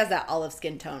because she has that olive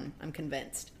skin tone, I'm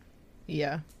convinced.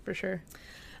 Yeah, for sure.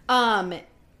 Now,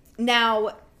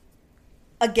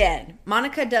 again,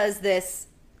 Monica does this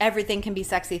everything can be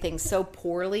sexy thing so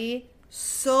poorly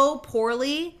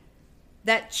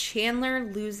that Chandler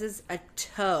loses a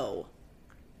toe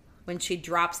when she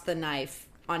drops the knife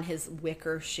on his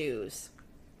wicker shoes.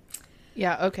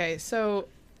 Yeah, okay, so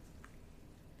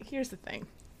here's the thing.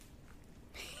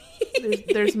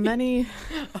 There's many...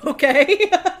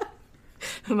 Okay.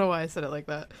 I don't know why I said it like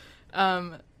that.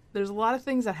 There's a lot of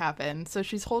things that happen. So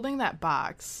she's holding that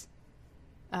box,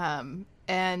 and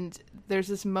there's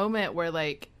this moment where,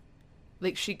 like,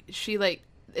 like she like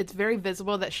it's very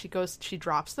visible that she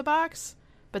drops the box,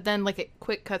 but then like it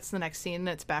quick cuts to the next scene and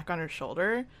it's back on her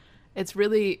shoulder. It's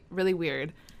really, really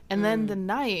weird. And then the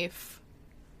knife,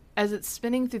 as it's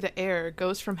spinning through the air,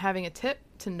 goes from having a tip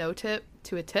to no tip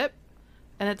to a tip.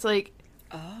 And it's like,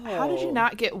 how did you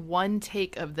not get one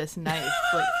take of this knife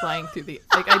like flying through the...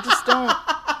 Like, I just don't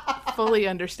fully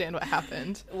understand what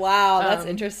happened. Wow, that's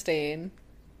interesting.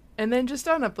 And then just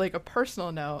on a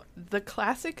personal note, the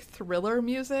classic Thriller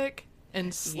music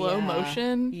in slow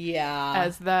motion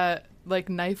as that like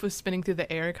knife was spinning through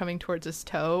the air coming towards his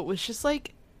toe was just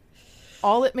like...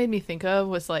 All it made me think of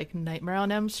was like Nightmare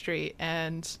on Elm Street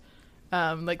and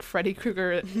like Freddy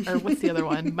Krueger, or what's the other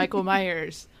one? Michael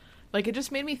Myers. Like it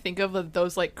just made me think of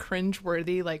those like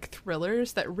cringe-worthy like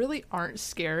thrillers that really aren't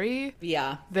scary.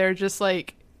 Yeah. They're just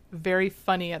like very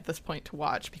funny at this point to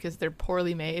watch because they're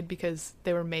poorly made because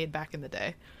they were made back in the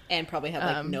day. And probably had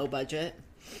like no budget.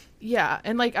 Yeah.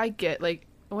 And like I get like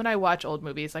when I watch old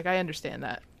movies, like I understand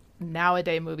that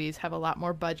nowadays movies have a lot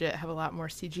more budget, have a lot more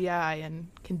CGI and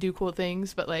can do cool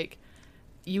things, but like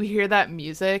you hear that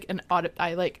music and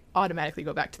I like automatically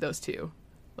go back to those two,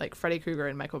 like Freddy Krueger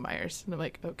and Michael Myers, and I'm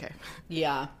like, okay,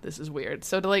 yeah, this is weird.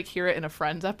 So to like hear it in a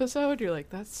Friends episode, you're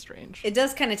like, that's strange. It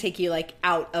does kind of take you like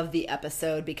out of the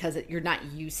episode because you're not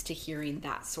used to hearing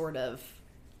that sort of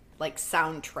like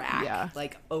soundtrack,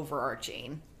 like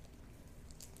overarching.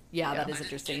 Yeah, that is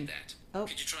interesting. Oh,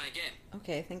 could you try again?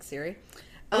 Okay, thanks, Siri.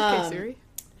 Okay, Siri.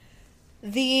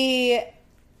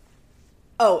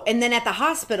 And then at the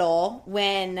hospital,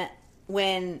 when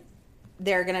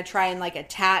they're gonna try and like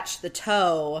attach the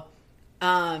toe,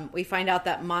 we find out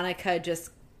that Monica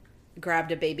just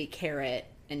grabbed a baby carrot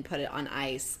and put it on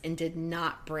ice and did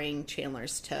not bring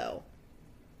Chandler's toe.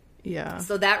 Yeah.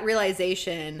 So that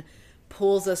realization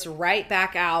pulls us right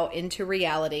back out into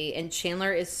reality, and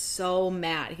Chandler is so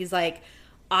mad. He's like,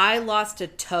 I lost a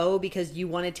toe because you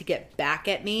wanted to get back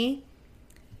at me.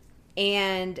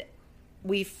 And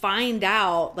we find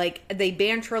out, like, they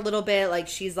banter a little bit. Like,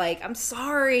 she's like, I'm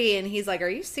sorry. And he's like, are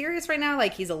you serious right now?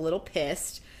 Like, he's a little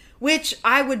pissed, which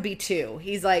I would be too.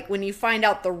 He's like, when you find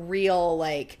out the real,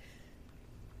 like,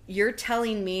 you're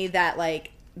telling me that,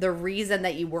 like, the reason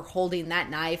that you were holding that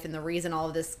knife and the reason all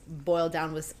of this boiled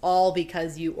down was all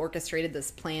because you orchestrated this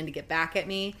plan to get back at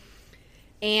me.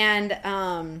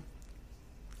 And,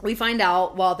 we find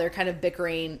out while they're kind of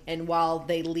bickering and while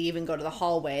they leave and go to the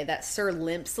hallway that Sir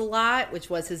Limps-a-Lot, which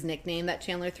was his nickname that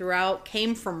Chandler threw out,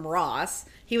 came from Ross.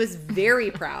 He was very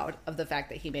proud of the fact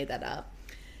that he made that up.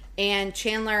 And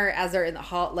Chandler, as they're in the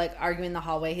hall, like arguing in the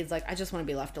hallway, he's like, I just want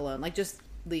to be left alone. Like, just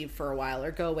leave for a while or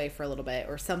go away for a little bit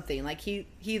or something. Like, he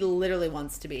literally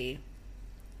wants to be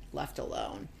left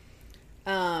alone.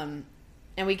 And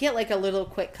we get like a little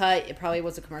quick cut. It probably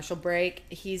was a commercial break.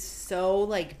 He's so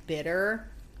like bitter.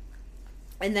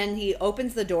 And then he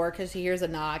opens the door because he hears a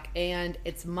knock, and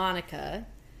it's Monica,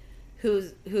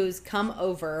 who's come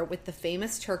over with the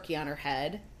famous turkey on her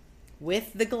head,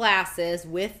 with the glasses,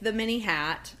 with the mini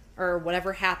hat, or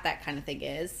whatever hat that kind of thing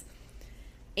is.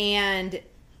 And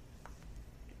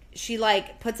she,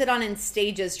 like, puts it on in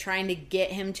stages trying to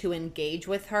get him to engage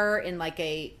with her in, like,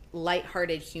 a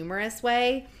lighthearted, humorous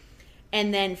way.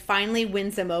 And then finally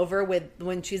wins him over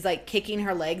when she's, like, kicking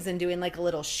her legs and doing, like, a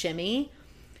little shimmy.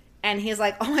 And he's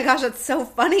like, oh my gosh, that's so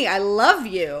funny. I love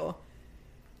you.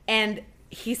 And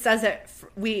he says it,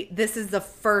 this is the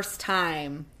first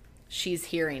time she's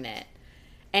hearing it.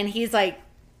 And he's like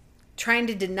trying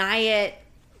to deny it.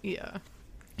 Yeah.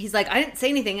 He's like, I didn't say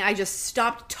anything. I just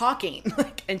stopped talking.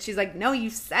 And she's like, no,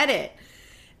 you said it.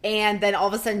 And then all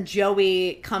of a sudden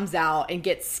Joey comes out and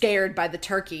gets scared by the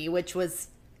turkey, it was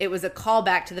a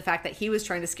callback to the fact that he was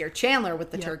trying to scare Chandler with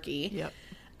the turkey. Yep.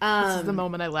 This is the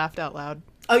moment I laughed out loud.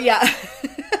 Oh, yeah.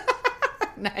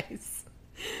 Nice.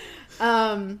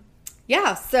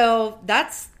 Yeah, so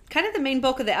that's kind of the main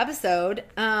bulk of the episode.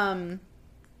 And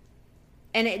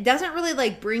it doesn't really,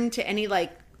 like, bring to any,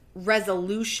 like,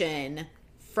 resolution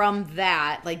from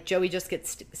that. Like, Joey just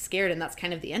gets scared, and that's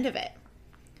kind of the end of it.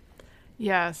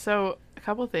 Yeah, so a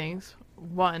couple things.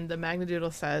 One, the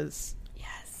Magnadoodle says...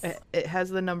 Yes. It has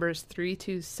the numbers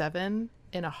 327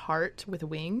 in a heart with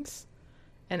wings.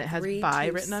 And it has bye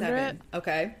written under it.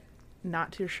 Okay.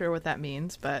 Not too sure what that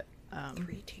means, but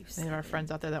 327. any of our friends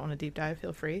out there that want to deep dive,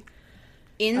 feel free.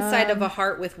 Inside of a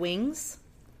heart with wings?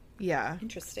 Yeah.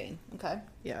 Interesting. Okay.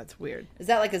 Yeah, it's weird. Is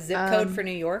that like a zip code for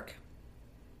New York?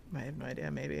 I have no idea,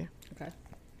 maybe. Okay.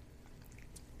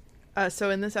 So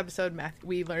in this episode,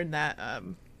 we learned that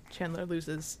Chandler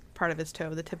loses part of his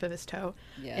toe, the tip of his toe.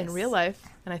 Yes. In real life,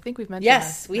 and I think we've mentioned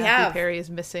yes, this, we Matthew have. Perry is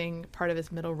missing part of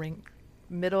his middle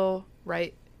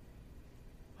right.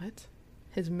 What?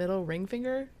 his middle ring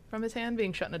finger from his hand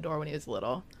being shut in a door when he was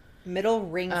little. Middle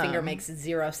ring finger makes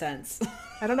 0 sense.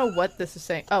 I don't know what this is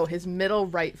saying. Oh, his middle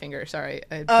right finger. Sorry.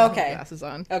 I had okay. glasses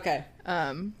on. Okay.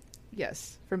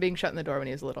 Yes, from being shut in the door when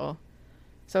he was little.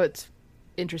 So it's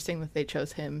interesting that they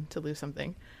chose him to lose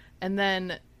something. And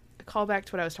then a call back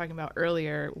to what I was talking about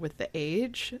earlier with the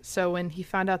age. So when he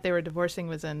found out they were divorcing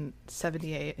was in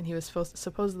 78 and he was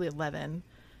supposedly 11.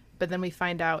 But then we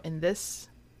find out in this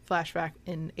flashback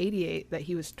in 88 that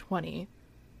he was 20.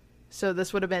 So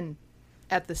this would have been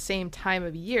at the same time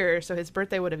of year, so his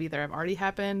birthday would have either have already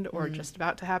happened or just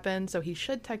about to happen, so he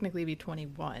should technically be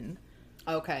 21.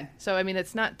 Okay. So, I mean,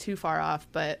 it's not too far off,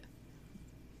 but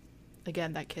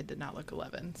again, that kid did not look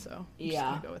 11, so I'm just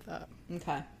going to go with that.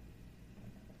 Okay.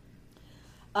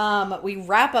 We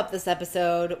wrap up this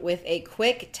episode with a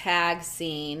quick tag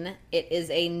scene. It is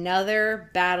another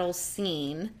battle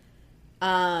scene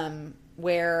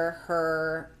where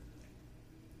her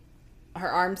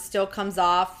arm still comes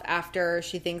off after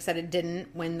she thinks that it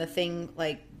didn't when the thing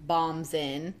like bombs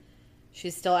in.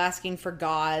 She's still asking for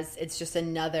gauze. It's just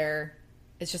another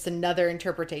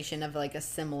interpretation of like a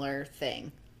similar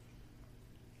thing.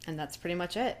 And that's pretty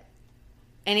much it.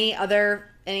 Any other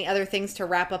things to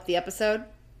wrap up the episode?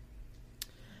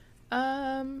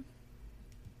 I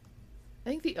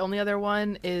think the only other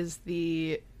one is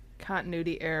the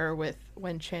continuity error with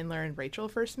when Chandler and Rachel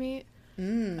first meet.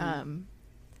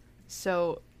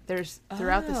 So there's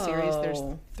throughout the series, there's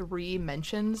 3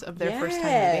 mentions of their first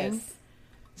time meeting.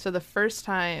 So the first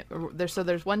time,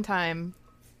 there's one time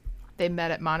they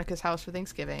met at Monica's house for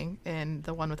Thanksgiving, and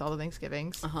the one with all the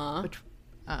Thanksgivings,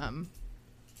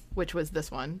 which was this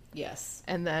one. Yes.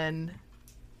 And then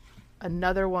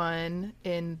another one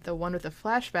in the one with the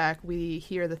flashback, we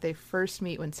hear that they first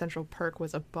meet when Central Perk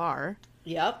was a bar.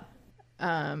 Yep.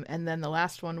 And then the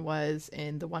last one was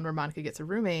in the one where Monica gets a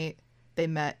roommate. They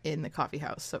met in the coffee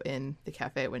house, so in the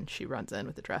cafe when she runs in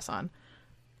with the dress on.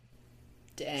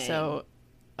 Dang. So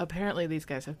apparently these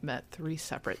guys have met 3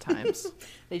 separate times.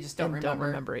 They just don't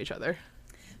remember each other.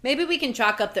 Maybe we can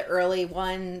chalk up the early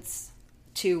ones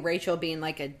to Rachel being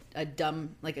like a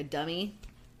dummy.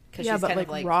 Yeah, she's but kind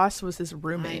like Ross was his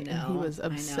roommate, and he was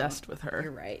obsessed with her.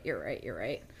 You're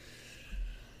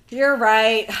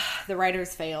right. The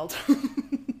writers failed.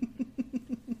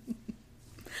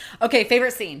 Okay,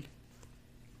 favorite scene.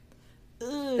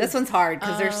 This one's hard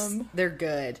because they're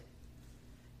good.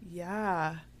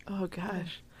 Yeah. Oh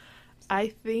gosh. I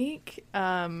think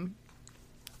the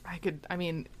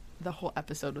whole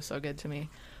episode was so good to me.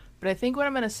 But I think what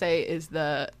I'm going to say is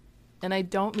and I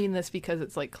don't mean this because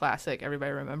it's like classic,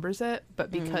 everybody remembers it,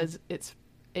 but because it's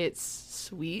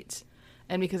sweet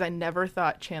and because I never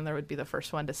thought Chandler would be the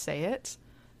first one to say it.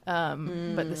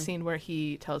 But the scene where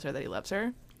he tells her that he loves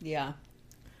her. Yeah.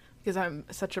 Because I'm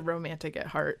such a romantic at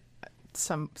heart,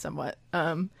 somewhat.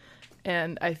 And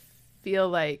I feel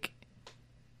like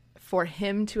for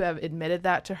him to have admitted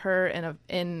that to her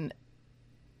in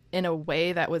a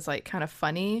way that was like kind of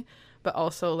funny, but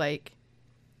also like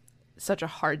such a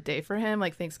hard day for him.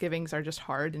 Like Thanksgivings are just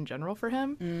hard in general for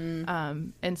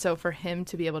him. And so for him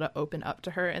to be able to open up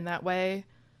to her in that way,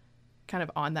 kind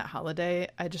of on that holiday,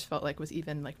 I just felt like was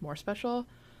even like more special.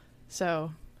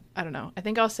 So I don't know. I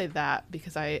think I'll say that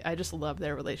because I just love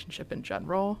their relationship in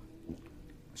general.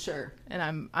 Sure.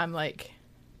 And I'm like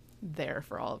there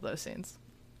for all of those scenes.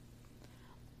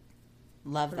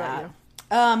 Love that.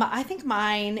 I think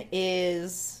mine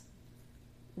is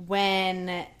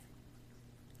when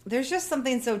there's just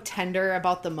something so tender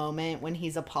about the moment when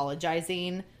he's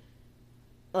apologizing.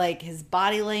 Like his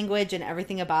body language and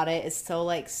everything about it is so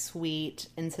like sweet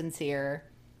and sincere.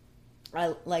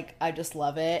 I just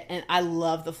love it, and I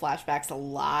love the flashbacks a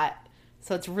lot.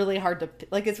 So it's really hard to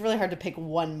pick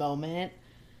one moment.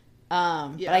 But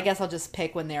I guess I'll just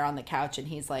pick when they're on the couch and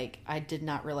he's like, "I did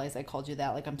not realize I called you that.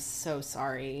 Like, I'm so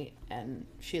sorry." And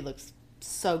she looks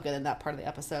so good in that part of the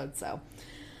episode. So,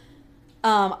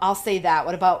 I'll say that.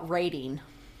 What about rating?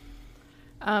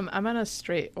 I'm on a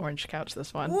straight orange couch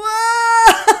this one. Whoa!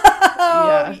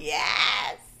 Yeah.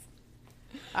 Yes.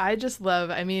 I just love.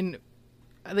 I mean,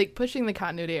 like pushing the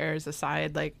continuity errors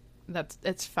aside, like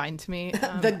it's fine to me.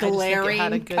 The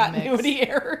glaring continuity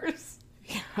errors.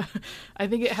 Yeah. I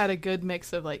think it had a good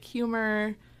mix of like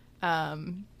humor, you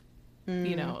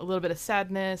know, a little bit of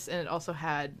sadness, and it also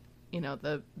had, you know,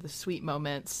 the sweet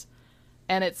moments.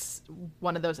 And it's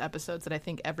one of those episodes that I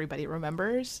think everybody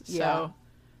remembers. So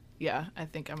yeah, I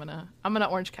think I'm gonna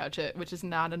orange couch it, which is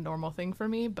not a normal thing for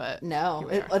me, but no,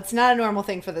 it's not a normal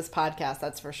thing for this podcast,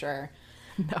 that's for sure.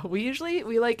 No, we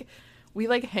like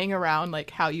hang around like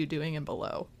how you doing and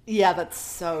below. Yeah, that's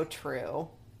so true.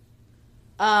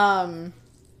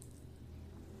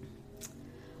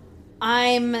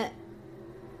 I'm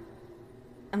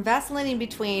vacillating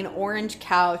between orange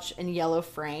couch and yellow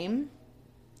frame.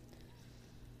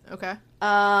 Okay.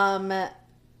 The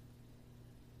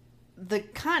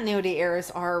continuity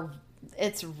errors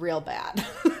it's real bad.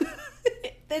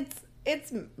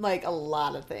 It's like a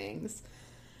lot of things.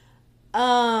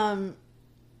 But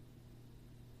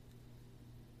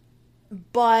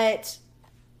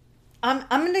I'm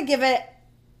gonna give it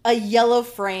a yellow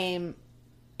frame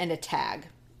and a tag.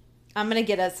 I'm gonna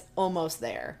get us almost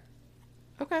there.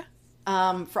 Okay.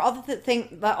 For all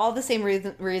the same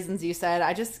reasons you said,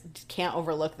 I just can't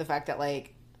overlook the fact that,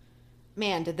 like,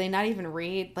 man, did they not even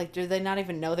read? Like, do they not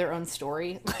even know their own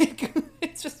story? Like,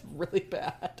 it's just really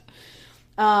bad.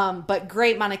 But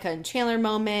great Monica and Chandler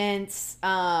moments.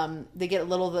 They get a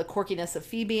little of the quirkiness of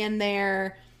Phoebe in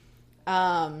there.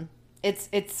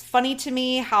 It's funny to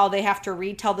me how they have to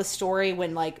retell the story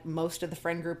when, like, most of the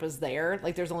friend group is there.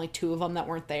 Like, there's only 2 of them that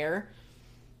weren't there.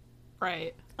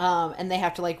 Right. And they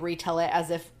have to, like, retell it as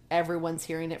if everyone's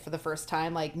hearing it for the first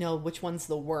time. Like, no, which one's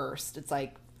the worst? It's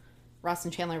like, Ross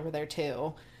and Chandler were there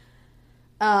too.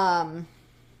 But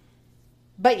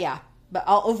yeah. But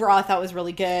overall, I thought it was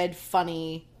really good,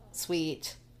 funny,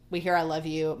 sweet. We hear I love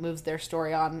you. It moves their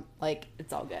story on. Like,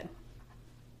 it's all good.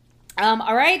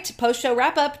 All right. Post-show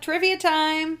wrap-up. Trivia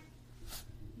time.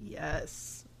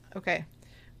 Yes. Okay.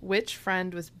 Which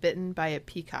friend was bitten by a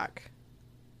peacock?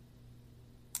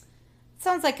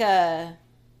 Sounds like a...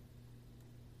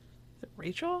 Is it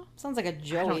Rachel? Sounds like a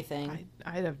Joey thing.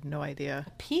 I have no idea.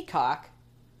 A peacock?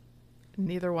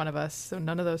 Neither one of us, so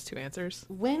none of those 2 answers.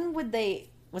 When would they...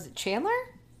 Was it Chandler?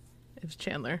 It was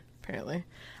Chandler, apparently.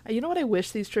 You know what I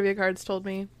wish these trivia cards told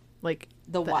me? Like,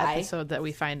 the why? Episode that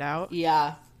we find out.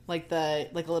 Yeah. Like a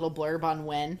little blurb on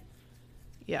when.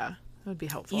 Yeah, that would be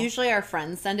helpful. Usually our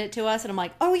friends send it to us, and I'm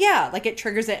like, oh yeah. Like, it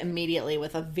triggers it immediately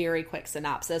with a very quick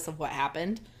synopsis of what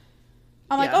happened.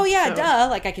 I'm like, oh yeah, duh.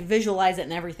 Like, I can visualize it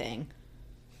and everything.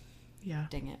 Yeah.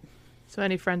 Dang it. So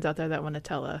any friends out there that want to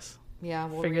tell us, yeah,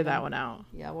 we'll figure that one out.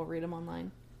 Yeah, we'll read them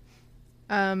online.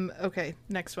 Okay,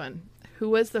 next one. Who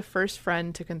was the first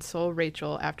friend to console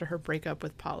Rachel after her breakup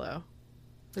with Paulo?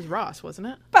 It was Ross, wasn't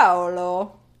it?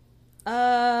 Paulo.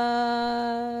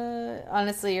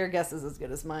 Honestly, your guess is as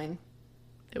good as mine.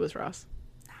 It was Ross.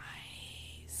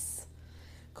 Nice.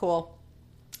 Cool.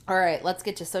 All right, let's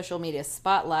get to social media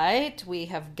spotlight. We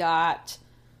have got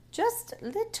just a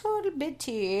little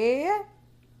bitty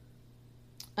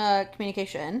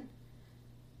communication.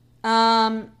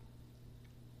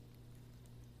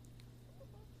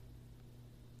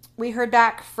 We heard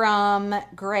back from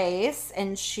Grace,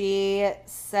 and she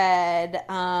said,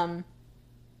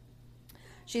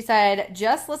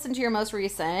 just listen to your most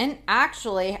recent.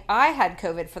 Actually, I had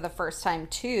COVID for the first time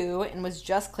too, and was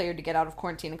just cleared to get out of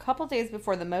quarantine a couple days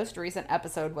before the most recent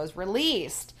episode was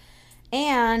released.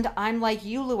 And I'm like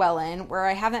you, Llewellyn, where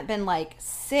I haven't been, like,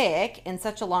 sick in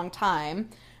such a long time.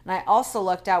 And I also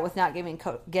lucked out with not getting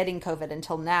COVID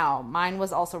until now. Mine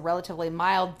was also relatively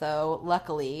mild, though,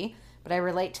 luckily. But I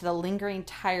relate to the lingering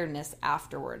tiredness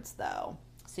afterwards, though.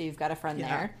 So you've got a friend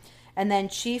there. And then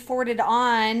she forwarded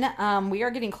on, we are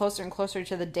getting closer and closer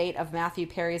to the date of Matthew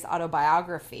Perry's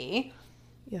autobiography.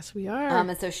 Yes, we are.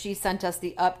 And so she sent us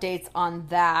the updates on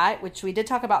that, which we did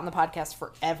talk about in the podcast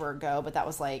forever ago, but that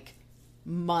was like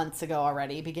months ago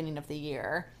already, beginning of the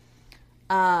year.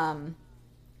 And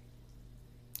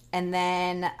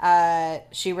then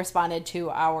she responded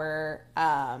to our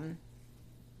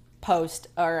post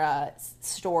or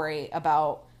story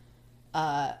about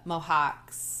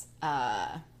Mohawk's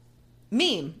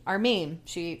meme, our meme.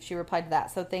 She replied to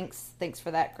that. So thanks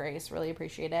for that, Grace. Really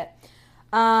appreciate it.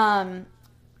 And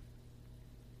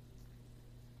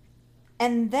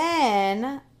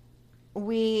then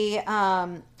we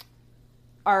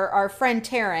our friend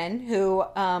Taryn, who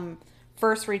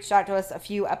first reached out to us a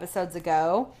few episodes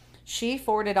ago, she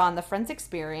forwarded on the Friends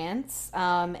Experience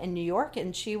in New York,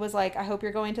 and she was like, I hope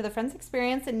you're going to the Friends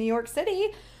Experience in New York City,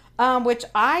 which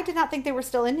I did not think they were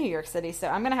still in New York City, so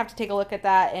I'm going to have to take a look at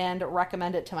that and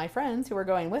recommend it to my friends who are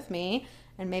going with me,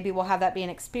 and maybe we'll have that be an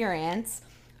experience.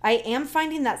 I am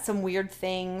finding that some weird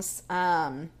things,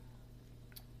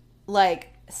 like,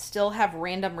 still have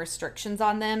random restrictions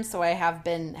on them, so I have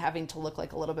been having to look,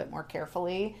 like, a little bit more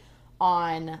carefully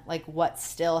on, like, what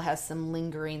still has some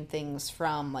lingering things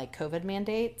from, like, COVID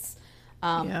mandates,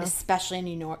 especially in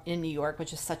New York,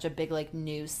 which is such a big, like,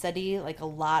 news city. Like, a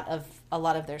lot of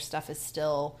their stuff is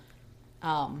still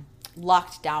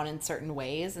locked down in certain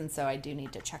ways, and so I do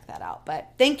need to check that out. But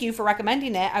thank you for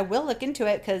recommending it. I will look into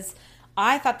it because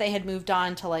I thought they had moved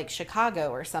on to, like, Chicago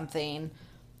or something.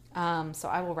 So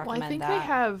I will recommend that. Well, I think they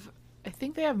have I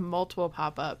think they have multiple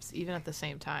pop-ups even at the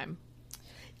same time.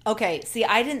 Okay, see,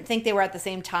 I didn't think they were at the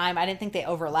same time. I didn't think they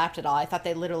overlapped at all. I thought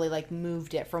they literally like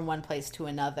moved it from one place to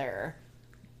another.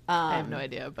 I have no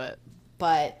idea, but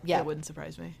yeah, it wouldn't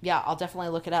surprise me. Yeah, I'll definitely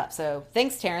look it up. So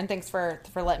thanks, Taryn. Thanks for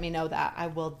letting me know that. I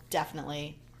will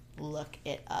definitely look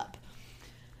it up.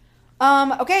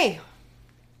 Okay,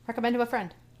 recommend to a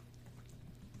friend.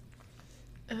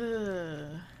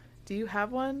 Do you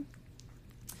have one?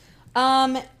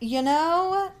 You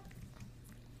know,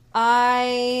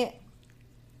 I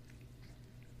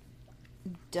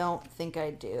don't think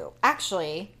I do.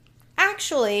 Actually,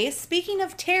 speaking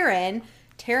of Taryn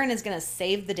is going to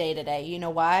save the day today. You know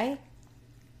why?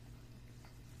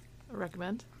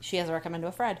 Recommend? She has a recommend to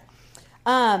a friend.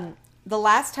 The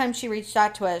last time she reached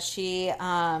out to us, she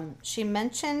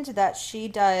mentioned that she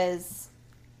does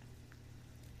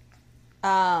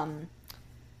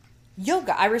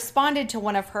yoga. I responded to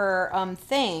one of her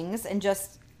things and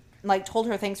just like told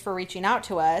her thanks for reaching out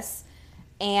to us.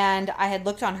 And I had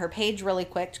looked on her page really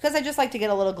quick because I just like to get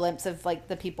a little glimpse of like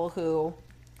the people who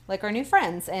like our new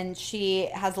friends. And she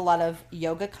has a lot of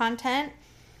yoga content.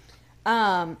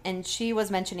 And she was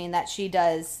mentioning that she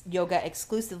does yoga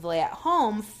exclusively at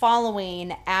home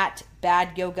following at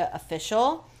Bad Yoga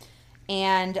Official.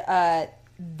 And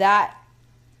that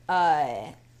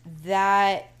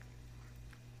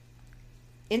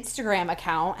Instagram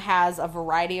account has a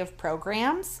variety of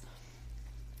programs.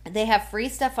 They have free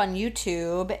stuff on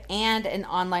YouTube and an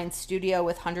online studio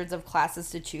with hundreds of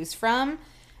classes to choose from.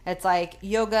 It's like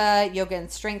yoga and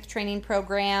strength training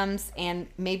programs, and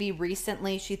maybe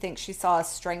recently she thinks she saw a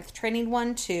strength training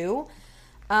one too.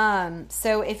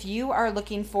 So if you are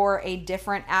looking for a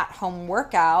different at-home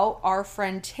workout, our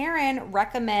friend Taryn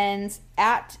recommends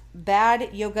at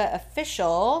Bad Yoga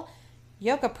Official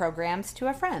yoga programs to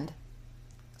a friend.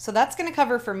 So that's going to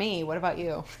cover for me. What about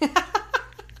you?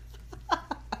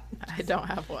 I don't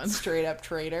have one. Straight up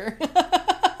traitor.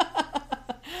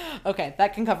 Okay,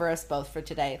 that can cover us both for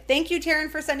today. Thank you,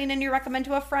 Taryn, for sending in your recommend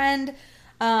to a friend.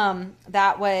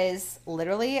 That was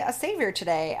literally a savior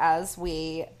today as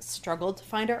we struggled to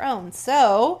find our own.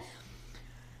 So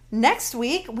next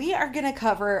week we are going to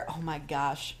cover, oh my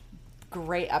gosh,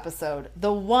 great episode.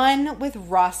 The one with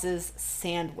Ross's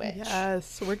sandwich.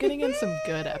 Yes, we're getting in some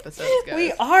good episodes, guys.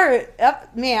 We are.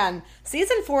 Man,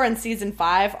 season 4 and season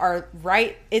 5 are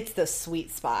right. It's the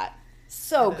sweet spot.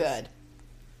 So good.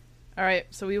 All right,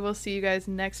 so we will see you guys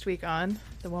next week on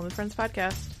the Woman Friends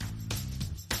podcast.